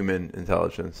 augmenting human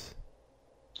intelligence?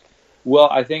 Well,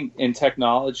 I think in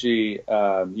technology,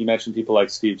 you mentioned people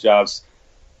like Steve Jobs.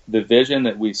 The vision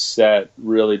that we set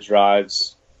really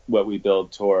drives what we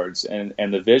build towards. And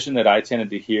the vision that I tended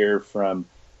to hear from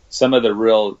some of the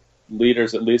real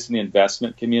leaders, at least in the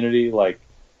investment community, like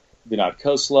Vinod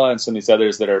Khosla and some of these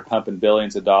others that are pumping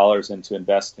billions of dollars into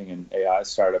investing in AI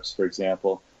startups, for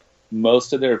example,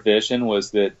 most of their vision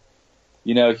was that,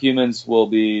 humans will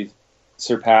be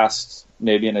surpassed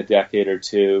maybe in a decade or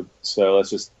two. So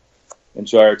let's just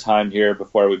enjoy our time here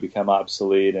before we become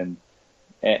obsolete.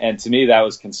 And to me, that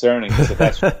was concerning, because if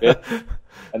that's your vision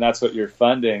and that's what you're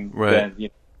funding, right, then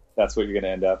that's what you're going to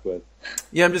end up with.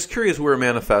 Yeah, I'm just curious where it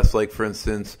manifests. Like, for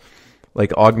instance,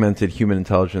 like augmented human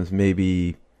intelligence,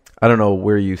 maybe, I don't know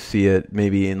where you see it,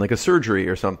 maybe in like a surgery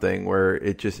or something where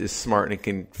it just is smart and it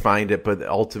can find it, but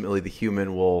ultimately the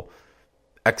human will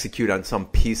execute on some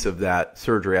piece of that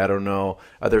surgery. I don't know.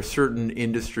 Are there certain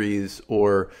industries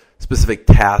or specific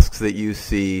tasks that you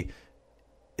see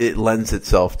it lends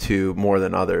itself to more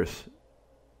than others?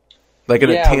 Like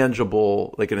in a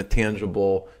tangible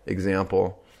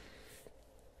example.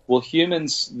 Well,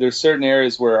 humans, there's certain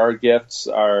areas where our gifts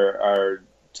are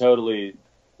totally,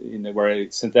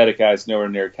 where synthetic AI is nowhere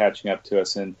near catching up to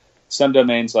us. In some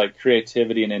domains like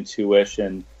creativity and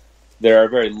intuition, there are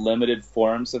very limited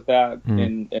forms of that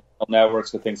in neural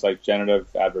networks, with things like generative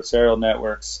adversarial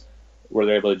networks, where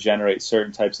they're able to generate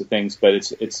certain types of things, but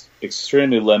it's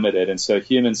extremely limited. And so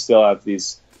humans still have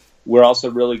these. We're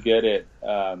also really good at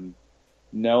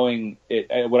knowing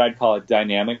what I'd call a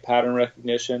dynamic pattern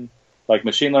recognition. Like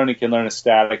machine learning can learn a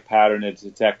static pattern and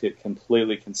detect it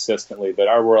completely consistently, but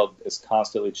our world is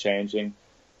constantly changing,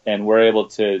 and we're able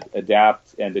to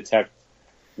adapt and detect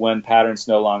when patterns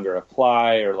no longer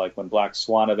apply, or like when black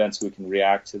swan events, we can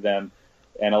react to them.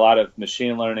 And a lot of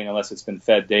machine learning, unless it's been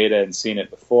fed data and seen it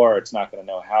before, it's not going to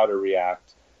know how to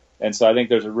react. And so I think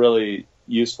there's a really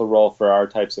useful role for our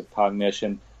types of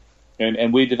cognition.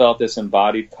 And we developed this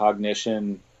embodied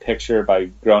cognition picture by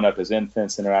growing up as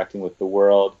infants, interacting with the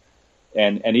world,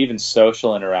 and even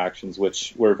social interactions,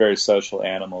 which we're very social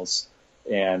animals.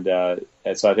 And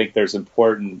so I think there's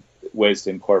important ways to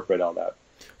incorporate all that.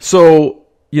 So,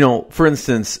 for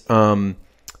instance, in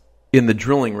the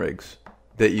drilling rigs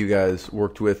that you guys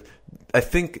worked with, I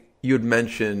think you had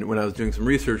mentioned when I was doing some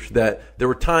research that there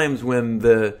were times when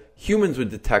the humans would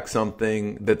detect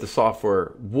something that the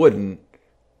software wouldn't,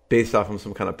 based off of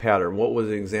some kind of pattern. What was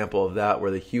an example of that where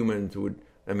the humans would,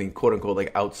 quote unquote,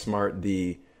 like outsmart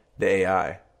the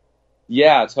AI?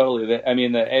 Yeah, totally. The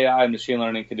AI and machine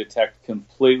learning can detect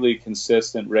completely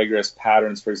consistent, rigorous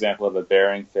patterns, for example, of a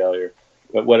bearing failure.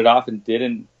 But what it often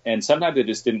didn't, and sometimes it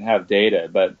just didn't have data,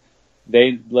 but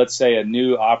let's say a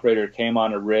new operator came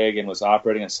on a rig and was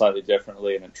operating it slightly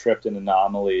differently, and it tripped an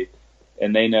anomaly,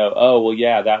 and they know, oh, well,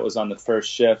 yeah, that was on the first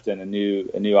shift, and a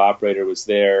new operator was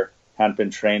there, hadn't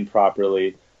been trained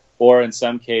properly. Or in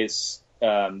some case,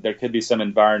 there could be some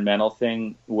environmental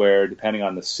thing where, depending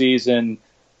on the season,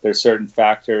 there's certain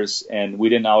factors, and we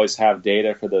didn't always have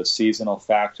data for those seasonal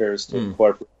factors to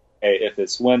incorporate. If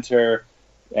it's winter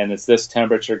and it's this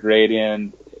temperature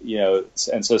gradient,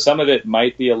 and so some of it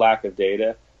might be a lack of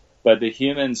data, but the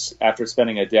humans, after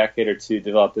spending a decade or two,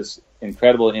 developed this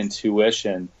incredible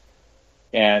intuition,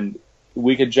 and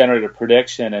we could generate a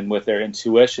prediction, and with their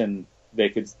intuition, they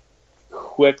could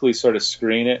quickly sort of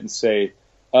screen it and say,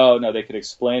 oh, no, they could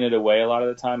explain it away a lot of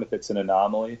the time if it's an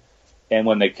anomaly. And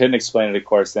when they couldn't explain it, of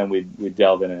course, then we'd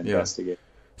delve in and investigate.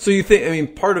 So you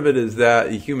think, part of it is that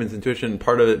the human's intuition,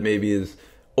 part of it maybe is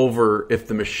over, if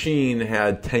the machine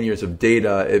had 10 years of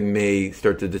data, it may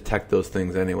start to detect those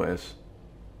things anyways.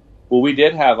 Well, we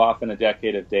did have often a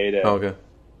decade of data. Oh, okay.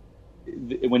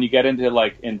 When you get into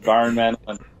like environmental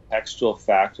and contextual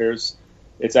factors,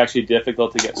 it's actually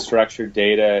difficult to get structured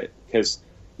data because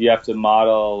you have to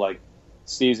model like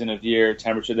season of year,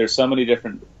 temperature. There's so many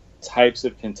different types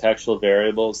of contextual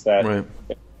variables that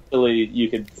really you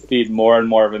could feed more and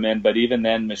more of them in. But even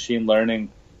then, machine learning,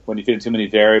 when you feed in too many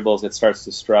variables, it starts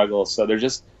to struggle. So they're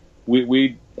just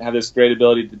we have this great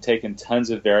ability to take in tons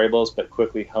of variables, but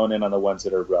quickly hone in on the ones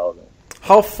that are relevant.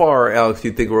 How far, Alex, do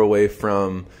you think we're away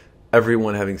from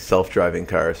everyone having self-driving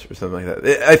cars or something like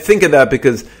that? I think of that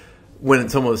because when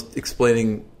someone was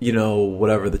explaining,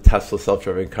 whatever, the Tesla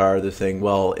self-driving car, they're saying,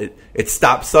 well, it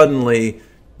stopped suddenly.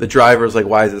 The driver's like,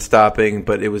 why is it stopping?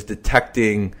 But it was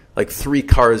detecting like 3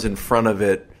 cars in front of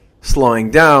it slowing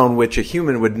down, which a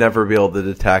human would never be able to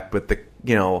detect, but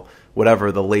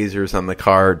whatever the lasers on the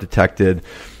car detected.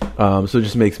 So it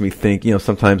just makes me think,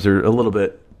 sometimes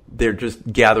they're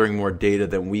just gathering more data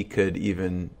than we could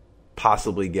even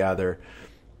possibly gather.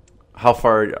 How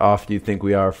far off do you think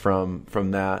we are from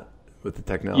that with the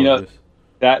technologies?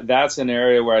 That's an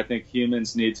area where I think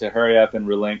humans need to hurry up and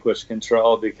relinquish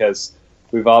control, because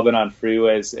we've all been on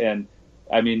freeways, and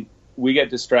I mean, we get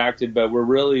distracted, but where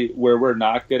we're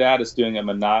not good at is doing a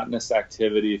monotonous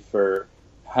activity for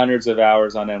hundreds of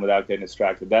hours on end without getting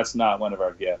distracted. That's not one of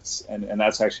our gifts, and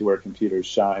that's actually where computers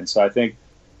shine. So I think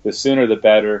the sooner the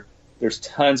better. There's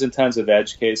tons and tons of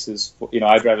edge cases.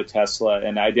 I drive a Tesla,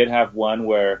 and I did have one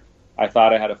where I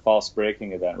thought I had a false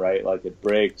braking event, right? Like it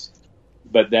braked,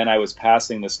 but then I was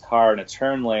passing this car in a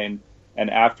turn lane, and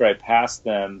after I passed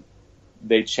them,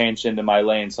 they changed into my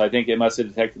lane. So I think it must have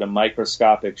detected a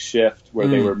microscopic shift where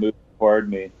they were moving toward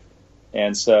me.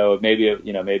 And so maybe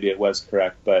it was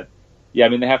correct. But yeah, I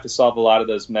mean, they have to solve a lot of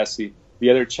those messy.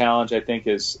 The other challenge I think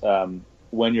is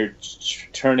when you're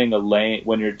turning a lane,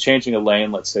 when you're changing a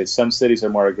lane, let's say some cities are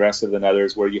more aggressive than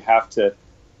others where you have to,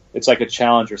 it's like a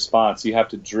challenge response. You have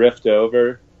to drift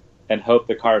over and hope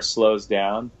the car slows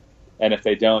down. And if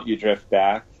they don't, you drift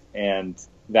back. And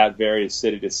that varies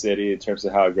city to city in terms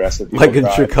of how aggressive people like in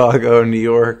drive. Chicago, New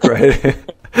York, right?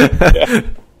 So,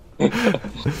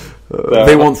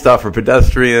 they won't stop for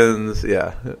pedestrians.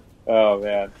 Yeah. Oh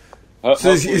man.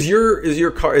 So is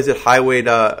your car, is it highway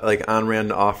to like on ramp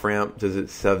to off ramp? Does it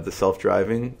have the self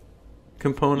driving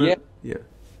component? Yeah.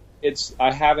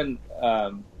 I haven't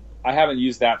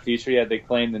used that feature yet. They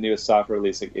claim the newest software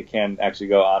release it can actually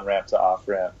go on ramp to off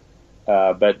ramp.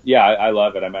 But yeah, I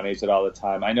love it. I mean, I use it all the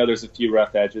time. I know there's a few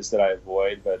rough edges that I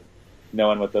avoid, but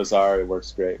knowing what those are, it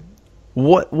works great.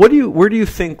 Where do you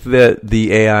think that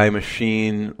the AI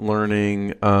machine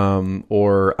learning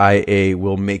or IA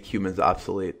will make humans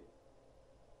obsolete?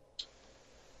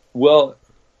 Well,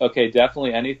 okay,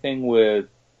 definitely anything with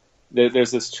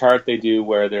there's this chart they do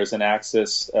where there's an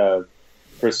axis of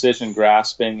precision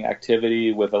grasping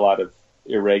activity with a lot of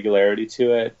irregularity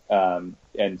to it.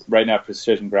 And right now,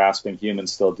 precision grasping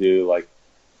humans still do, like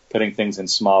putting things in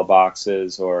small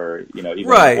boxes or, even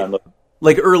right.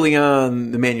 Like early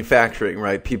on the manufacturing,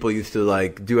 right? People used to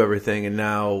like do everything, and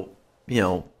now,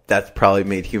 that's probably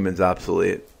made humans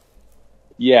obsolete.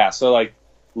 Yeah. So like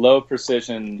low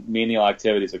precision menial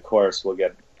activities, of course, will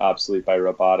get obsolete by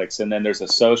robotics. And then there's a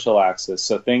social axis.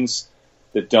 So things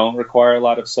that don't require a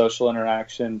lot of social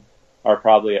interaction are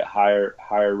probably at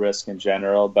higher risk in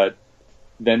general. But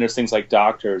then there's things like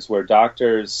doctors, where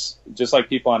doctors, just like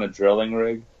people on a drilling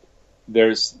rig,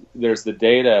 there's the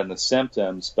data and the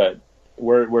symptoms, but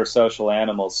we're social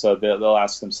animals, so they'll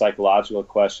ask some psychological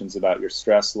questions about your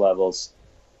stress levels,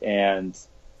 and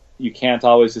you can't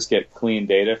always just get clean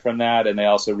data from that. And they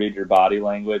also read your body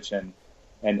language, and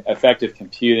effective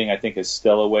computing, I think, is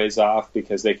still a ways off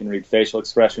because they can read facial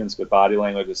expressions, but body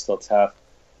language is still tough.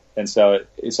 And so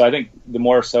I think the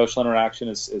more social interaction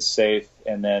is safe,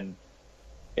 and then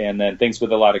things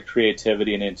with a lot of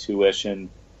creativity and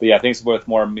intuition. But yeah, things with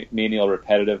more menial,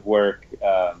 repetitive work,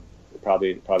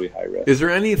 probably high risk. Is there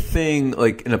anything,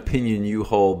 like an opinion you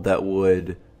hold that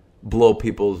would blow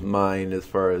people's mind as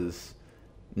far as,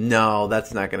 no,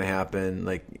 that's not going to happen?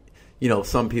 Like,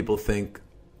 some people think,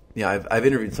 I've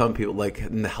interviewed some people like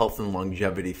in the health and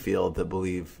longevity field that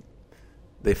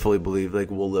they fully believe like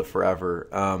we'll live forever.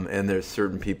 And there's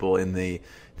certain people in the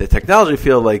technology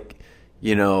field, like,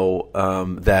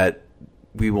 that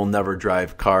we will never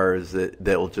drive cars, that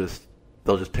they'll just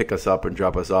pick us up and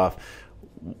drop us off.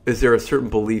 Is there a certain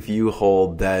belief you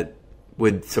hold that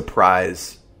would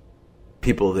surprise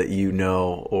people that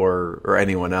or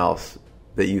anyone else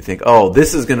that you think, oh,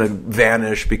 this is going to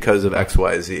vanish because of X,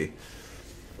 Y, Z?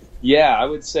 Yeah, I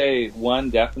would say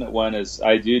one definite one is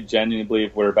I do genuinely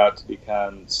believe we're about to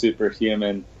become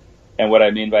superhuman. And what I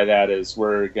mean by that is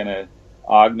we're going to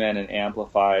augment and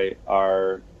amplify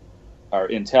our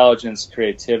intelligence,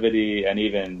 creativity, and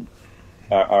even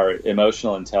our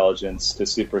emotional intelligence to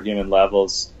superhuman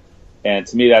levels. And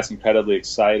to me, that's incredibly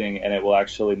exciting, and it will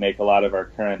actually make a lot of our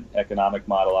current economic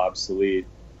model obsolete.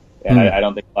 And I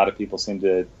don't think a lot of people seem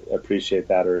to appreciate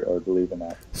that or believe in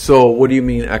that. So what do you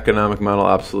mean economic model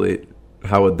obsolete?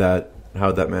 How would that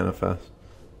manifest?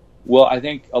 Well, I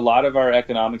think a lot of our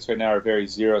economics right now are very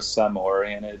zero-sum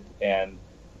oriented, and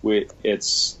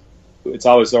it's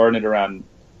always oriented around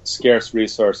scarce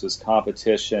resources,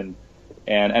 competition,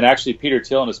 and actually Peter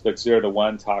Thiel in his book 0 to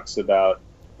 1 talks about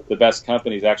the best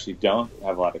companies actually don't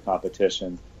have a lot of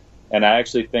competition. And I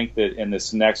actually think that in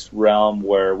this next realm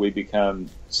where we become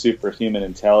superhuman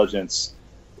intelligence,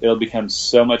 it'll become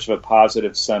so much of a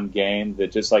positive sum game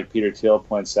that, just like Peter Thiel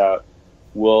points out,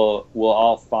 we'll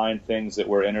all find things that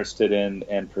we're interested in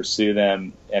and pursue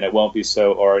them, and it won't be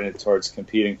so oriented towards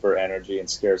competing for energy and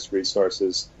scarce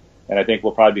resources. And I think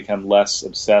we'll probably become less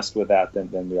obsessed with that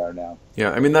than we are now.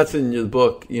 Yeah, I mean, that's in your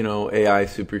book, AI,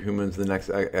 Superhumans, the next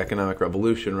economic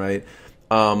revolution, right?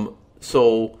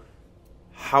 So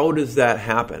how does that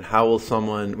happen? How will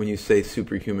someone, when you say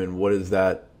superhuman, what does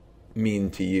that mean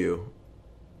to you?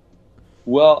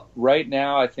 Well, right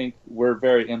now, I think we're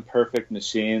very imperfect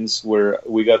machines where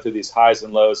we go through these highs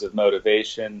and lows of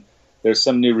motivation. There's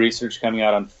some new research coming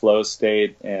out on flow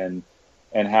state and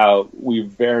how we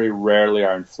very rarely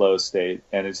are in flow state.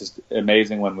 And it's just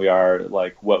amazing when we are,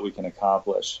 like, what we can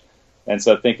accomplish. And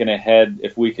so thinking ahead,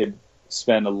 if we could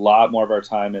spend a lot more of our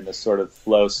time in this sort of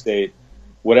flow state,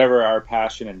 whatever our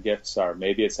passion and gifts are,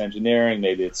 maybe it's engineering,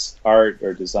 maybe it's art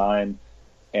or design,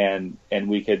 and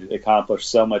we could accomplish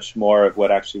so much more of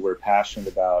what actually we're passionate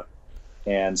about.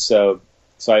 And so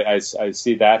I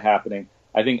see that happening.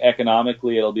 I think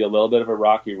economically it'll be a little bit of a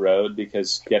rocky road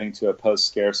because getting to a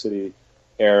post-scarcity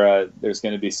era, there's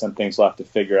going to be some things we'll have to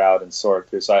figure out and sort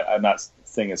through. So I'm not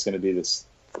saying it's going to be this,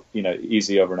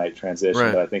 easy overnight transition,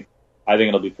 right. But I think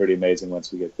it'll be pretty amazing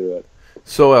once we get through it.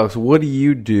 So Alex, what do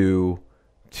you do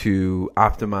to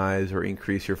optimize or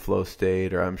increase your flow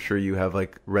state? Or I'm sure you have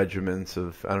like regimens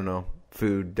of, I don't know,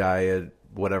 food, diet,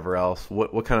 whatever else.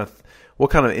 What kind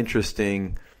of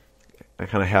interesting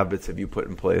kind of habits have you put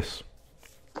in place?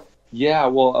 Yeah,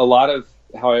 well, a lot of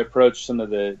how I approach some of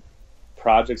the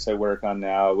projects I work on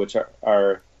now, which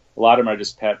are a lot of them are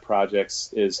just pet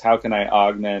projects, is how can I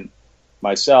augment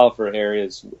myself or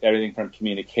areas, everything from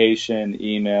communication,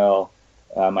 email,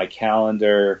 my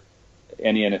calendar,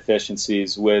 any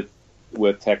inefficiencies with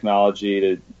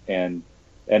technology and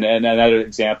another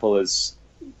example is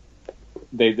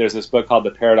there's this book called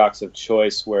The Paradox of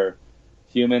Choice where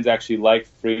humans actually like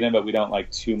freedom, but we don't like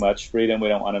too much freedom. We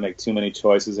don't want to make too many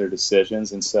choices or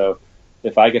decisions. And so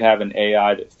if I could have an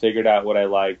AI that figured out what I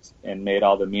liked and made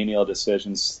all the menial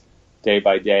decisions day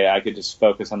by day, I could just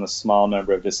focus on the small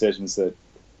number of decisions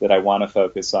that I want to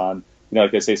focus on.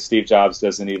 Like they say, Steve Jobs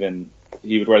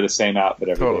he would wear the same outfit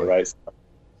every day, right? So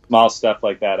small stuff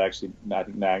like that actually, I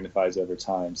think, magnifies over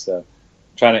time. So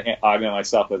trying to augment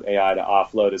myself with AI to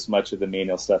offload as much of the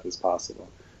menial stuff as possible.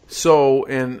 So,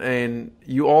 and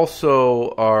you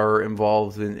also are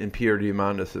involved in Peter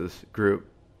Diamandis' group,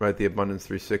 right? The Abundance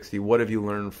 360. What have you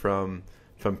learned from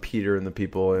Peter and the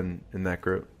people in that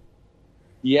group?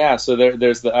 Yeah, so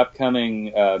there's the upcoming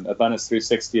Abundance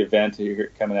 360 event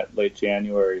here coming up late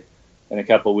January in a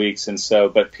couple of weeks. And so,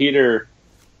 but Peter,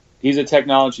 he's a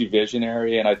technology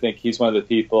visionary, and I think he's one of the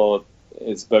people,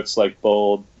 his books like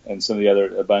Bold and some of the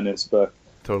other Abundance book.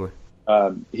 Totally.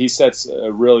 He sets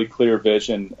a really clear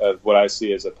vision of what I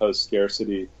see as a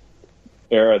post-scarcity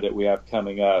era that we have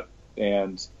coming up.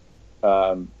 And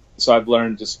so I've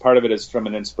learned just part of it is from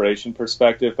an inspiration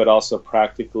perspective, but also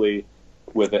practically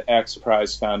with the X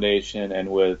Prize Foundation and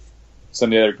with some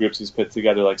of the other groups he's put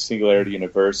together, like Singularity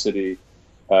University,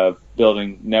 of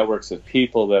building networks of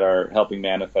people that are helping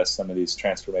manifest some of these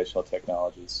transformational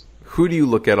technologies. Who do you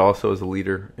look at also as a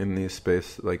leader in this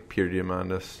space, like Peter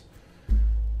Diamandis?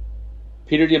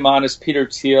 Peter Diamandis, Peter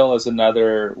Thiel is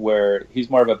another where he's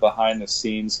more of a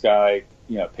behind-the-scenes guy,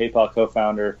 PayPal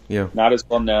co-founder, not as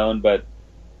well known, but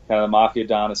kind of the mafia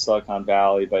don of Silicon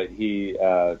Valley, but he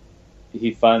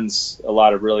funds a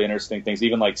lot of really interesting things,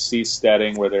 even like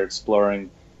seasteading, where they're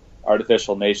exploring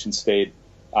artificial nation-state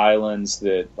islands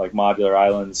that, like modular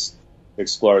islands,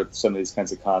 explore some of these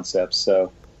kinds of concepts.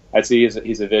 So I'd say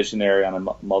he's a visionary on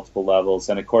multiple levels,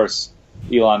 and of course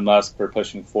Elon Musk for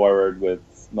pushing forward with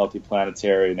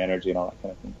multiplanetary and energy and all that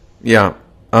kind of thing. Yeah.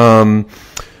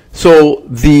 So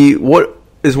what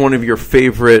is one of your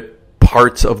favorite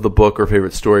parts of the book or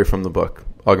favorite story from the book,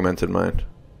 Augmented Mind?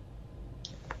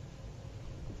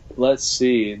 Let's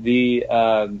see. The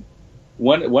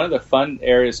one of the fun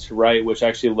areas to write, which I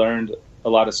actually learned a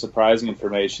lot of surprising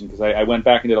information, because I went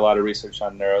back and did a lot of research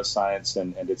on neuroscience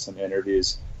and did some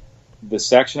interviews. The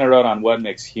section I wrote on what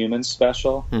makes humans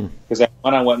special, because I have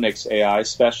one on what makes AI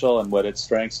special and what its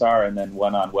strengths are, and then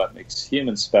one on what makes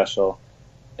humans special.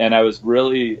 And I was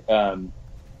really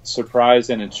surprised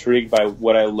and intrigued by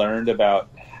what I learned about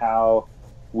how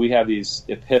we have these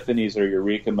epiphanies or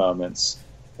eureka moments.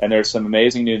 And there's some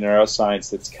amazing new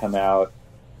neuroscience that's come out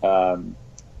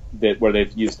where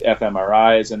they've used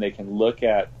fMRIs and they can look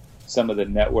at some of the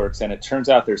networks. And it turns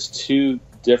out there's two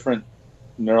different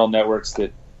neural networks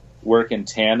that work in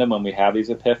tandem when we have these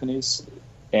epiphanies.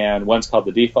 And one's called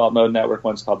the default mode network,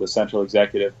 one's called the central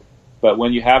executive. But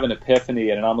when you have an epiphany,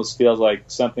 and it almost feels like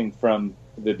something from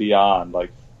the beyond,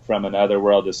 like from another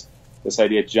world, this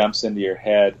idea jumps into your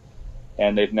head.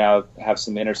 And they've now have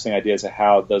some interesting ideas of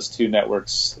how those two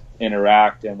networks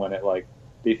interact, and when it like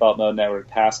default mode network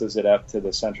passes it up to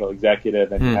the central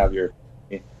executive, and you have your,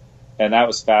 and that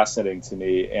was fascinating to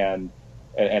me. And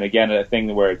again, a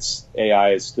thing where it's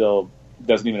AI is still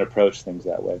doesn't even approach things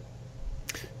that way.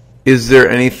 Is there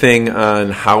anything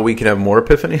on how we can have more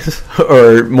epiphanies,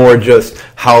 or more just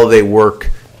how they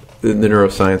work, the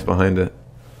neuroscience behind it?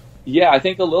 Yeah, I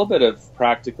think a little bit of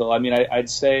practical. I mean, I'd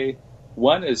say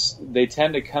one is they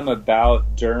tend to come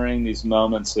about during these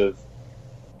moments of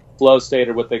flow state,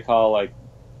 or what they call like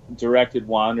directed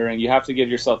wandering. You have to give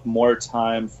yourself more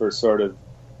time for sort of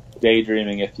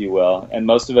daydreaming, if you will. And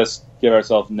most of us give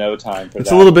ourselves no time for that.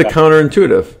 It's a little bit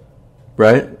counterintuitive,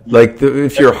 right? Like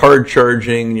if you're hard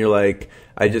charging and you're like,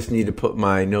 I just need to put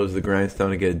my nose to the grindstone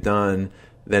to get it done,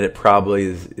 then it probably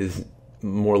is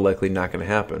more likely not going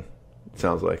to happen. It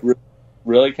sounds like.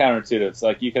 Really counterintuitive. It's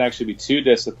like you can actually be too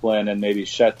disciplined and maybe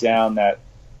shut down that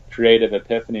creative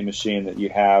epiphany machine that you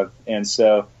have. And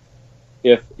so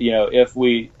my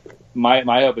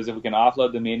hope is if we can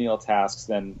offload the menial tasks,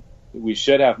 then we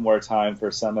should have more time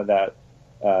for some of that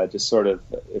just sort of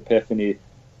epiphany.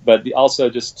 But also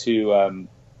just to,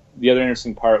 the other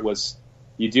interesting part was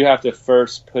you do have to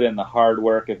first put in the hard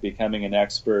work of becoming an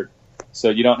expert. So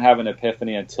you don't have an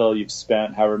epiphany until you've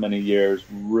spent however many years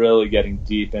really getting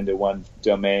deep into one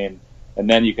domain, and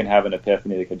then you can have an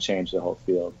epiphany that can change the whole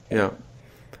field.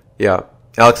 Yeah.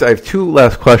 Alex, I have two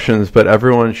last questions, but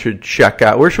everyone should check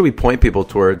out. Where should we point people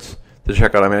towards to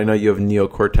check out? I mean, I know you have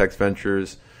Neocortex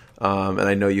Ventures, and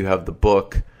I know you have the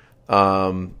book.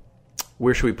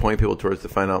 Where should we point people towards to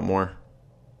find out more?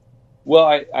 Well,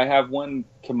 I have one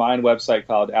combined website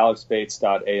called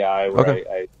alexbates.ai where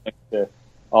I link to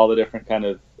all the different kind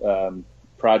of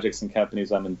projects and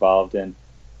companies I'm involved in.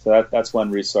 So that's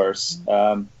one resource.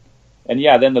 And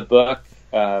then the book,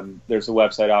 there's a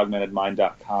website,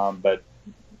 augmentedmind.com, but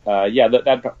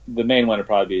that the main one would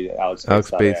probably be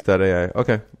alexbates.ai.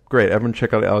 Okay, great. Everyone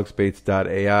check out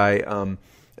alexbates.ai.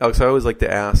 Alex, I always like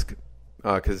to ask,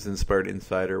 because it's Inspired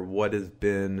Insider, what has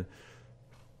been,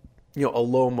 a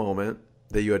low moment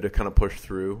that you had to kind of push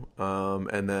through,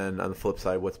 and then on the flip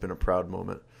side, what's been a proud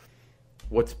moment?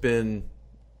 What's been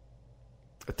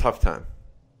a tough time?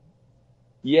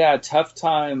 Yeah, tough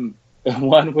time.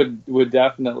 One would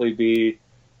definitely be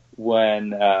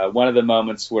when one of the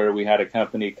moments where we had a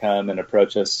company come and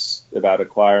approach us about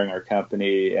acquiring our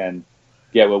company and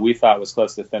get what we thought was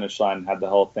close to the finish line and had the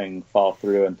whole thing fall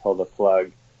through and pull the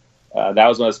plug. That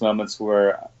was one of those moments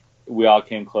where we all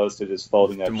came close to just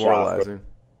folding up shop. Demoralizing.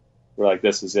 We're like,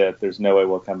 this is it. There's no way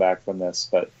we'll come back from this.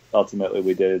 But ultimately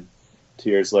we did 2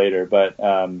 years later. But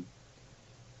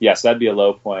yes, that'd be a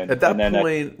low point. At that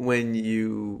point, when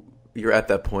you're at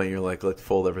that point, you're like, let's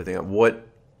fold everything up.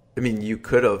 You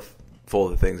could have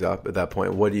folded things up at that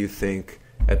point. What do you think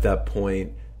at that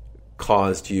point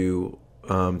caused you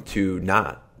to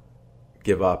not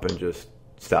give up and just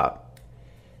stop?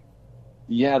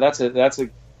 Yeah,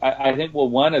 I think, well,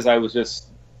 one is I was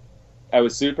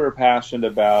super passionate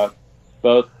about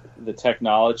both the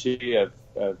technology of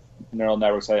neural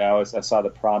networks. I saw the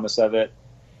promise of it.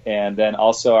 And then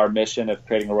also our mission of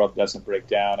creating a world that doesn't break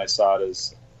down. I saw it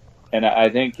as, and I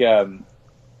think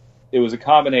it was a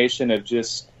combination of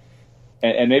just,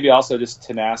 and maybe also just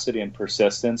tenacity and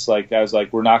persistence. Like I was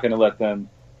like, we're not going to let them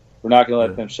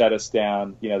shut us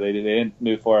down. They didn't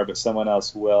move forward, but someone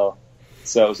else will.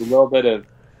 So it was a little bit of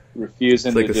refusing.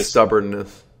 It's like to a just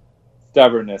stubbornness,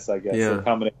 I guess. Yeah. A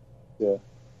combination.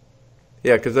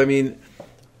 Yeah, because when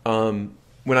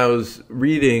I was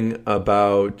reading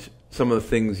about some of the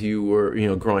things you were,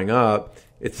 growing up,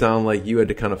 it sounded like you had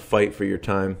to kind of fight for your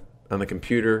time on the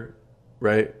computer,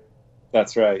 right?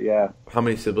 That's right, yeah. How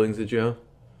many siblings did you have?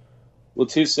 Well,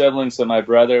 2 siblings. So my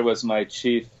brother was my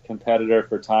chief competitor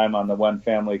for time on the one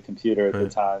family computer at the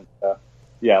time. So,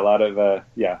 a lot of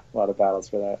battles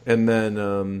for that. And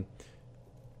then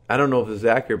I don't know if this is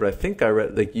accurate, but I think I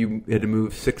read like you had to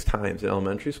move 6 times in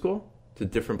elementary school to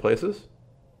different places.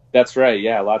 That's right.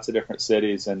 Yeah, lots of different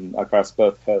cities and across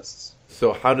both coasts.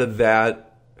 So how do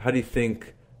you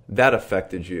think that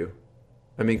affected you?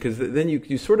 I mean, because then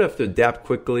you sort of have to adapt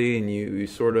quickly, and you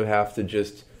sort of have to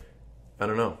just, I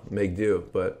don't know, make do.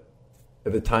 But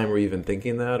at the time, were you even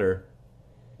thinking that, or?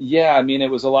 Yeah, I mean,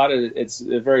 it's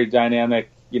a very dynamic.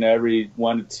 Every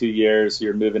 1 to 2 years,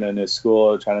 you're moving into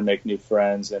school, trying to make new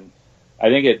friends, and I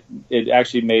think it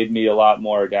actually made me a lot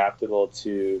more adaptable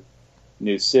to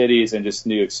new cities and just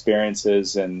new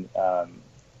experiences. And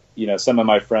some of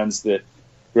my friends that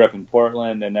grew up in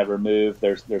Portland and never moved,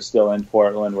 they're still in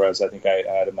Portland, whereas I think I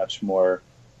had a much more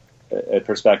a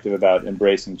perspective about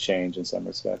embracing change in some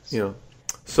respects. Yeah.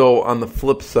 So on the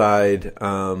flip side,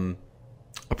 a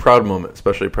proud moment,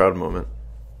 especially a proud moment.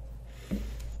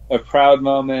 A proud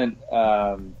moment.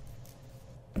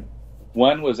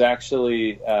 One was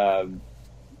actually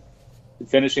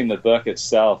finishing the book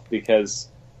itself, because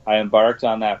I embarked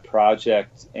on that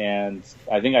project, and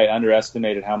I think I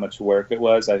underestimated how much work it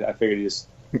was. I figured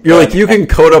you're like, you can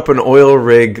code up an oil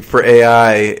rig for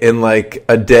AI in like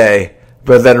a day,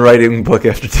 but then writing a book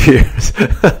after 2 years.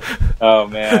 Oh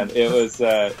man, it was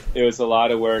a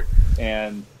lot of work,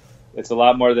 and it's a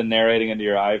lot more than narrating into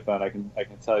your iPhone. I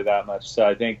can tell you that much. So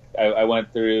I think I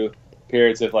went through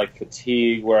periods of like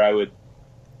fatigue where I would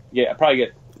probably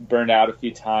get burned out a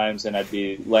few times, and I'd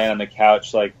be laying on the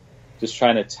couch like just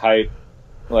trying to type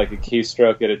like a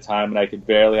keystroke at a time, and I could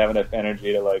barely have enough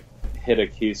energy to like hit a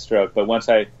keystroke. But once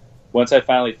I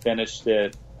finally finished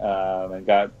it and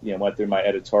got went through my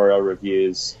editorial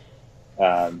reviews,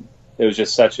 it was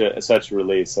just such a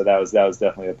release. So that was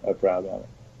definitely a proud moment.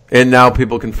 And now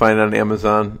people can find it on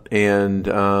Amazon, and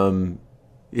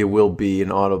it will be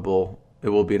an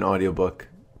audiobook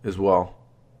as well.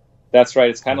 That's right.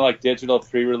 It's kind of like digital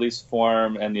pre-release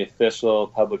form, and the official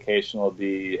publication will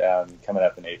be coming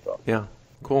up in April. Yeah,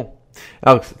 cool.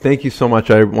 Alex, thank you so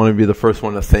much. I want to be the first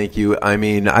one to thank you. I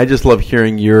mean, I just love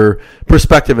hearing your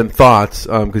perspective and thoughts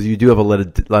because you do have a lot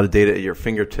of data at your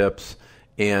fingertips,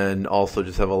 and also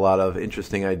just have a lot of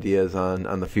interesting ideas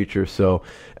on the future. So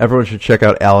everyone should check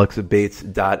out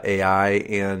alexbates.ai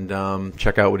and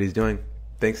check out what he's doing.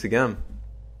 Thanks again.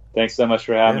 Thanks so much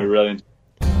for having me. Really enjoyed it.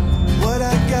 What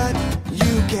I got,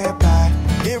 you can't buy.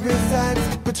 It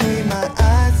resides between my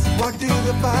eyes. Walked through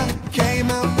the fire, came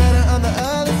out better on the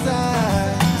other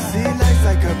side. See, life's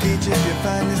like a beach if you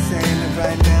find the sand. And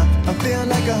right now, I feel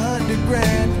like 100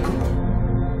 grand.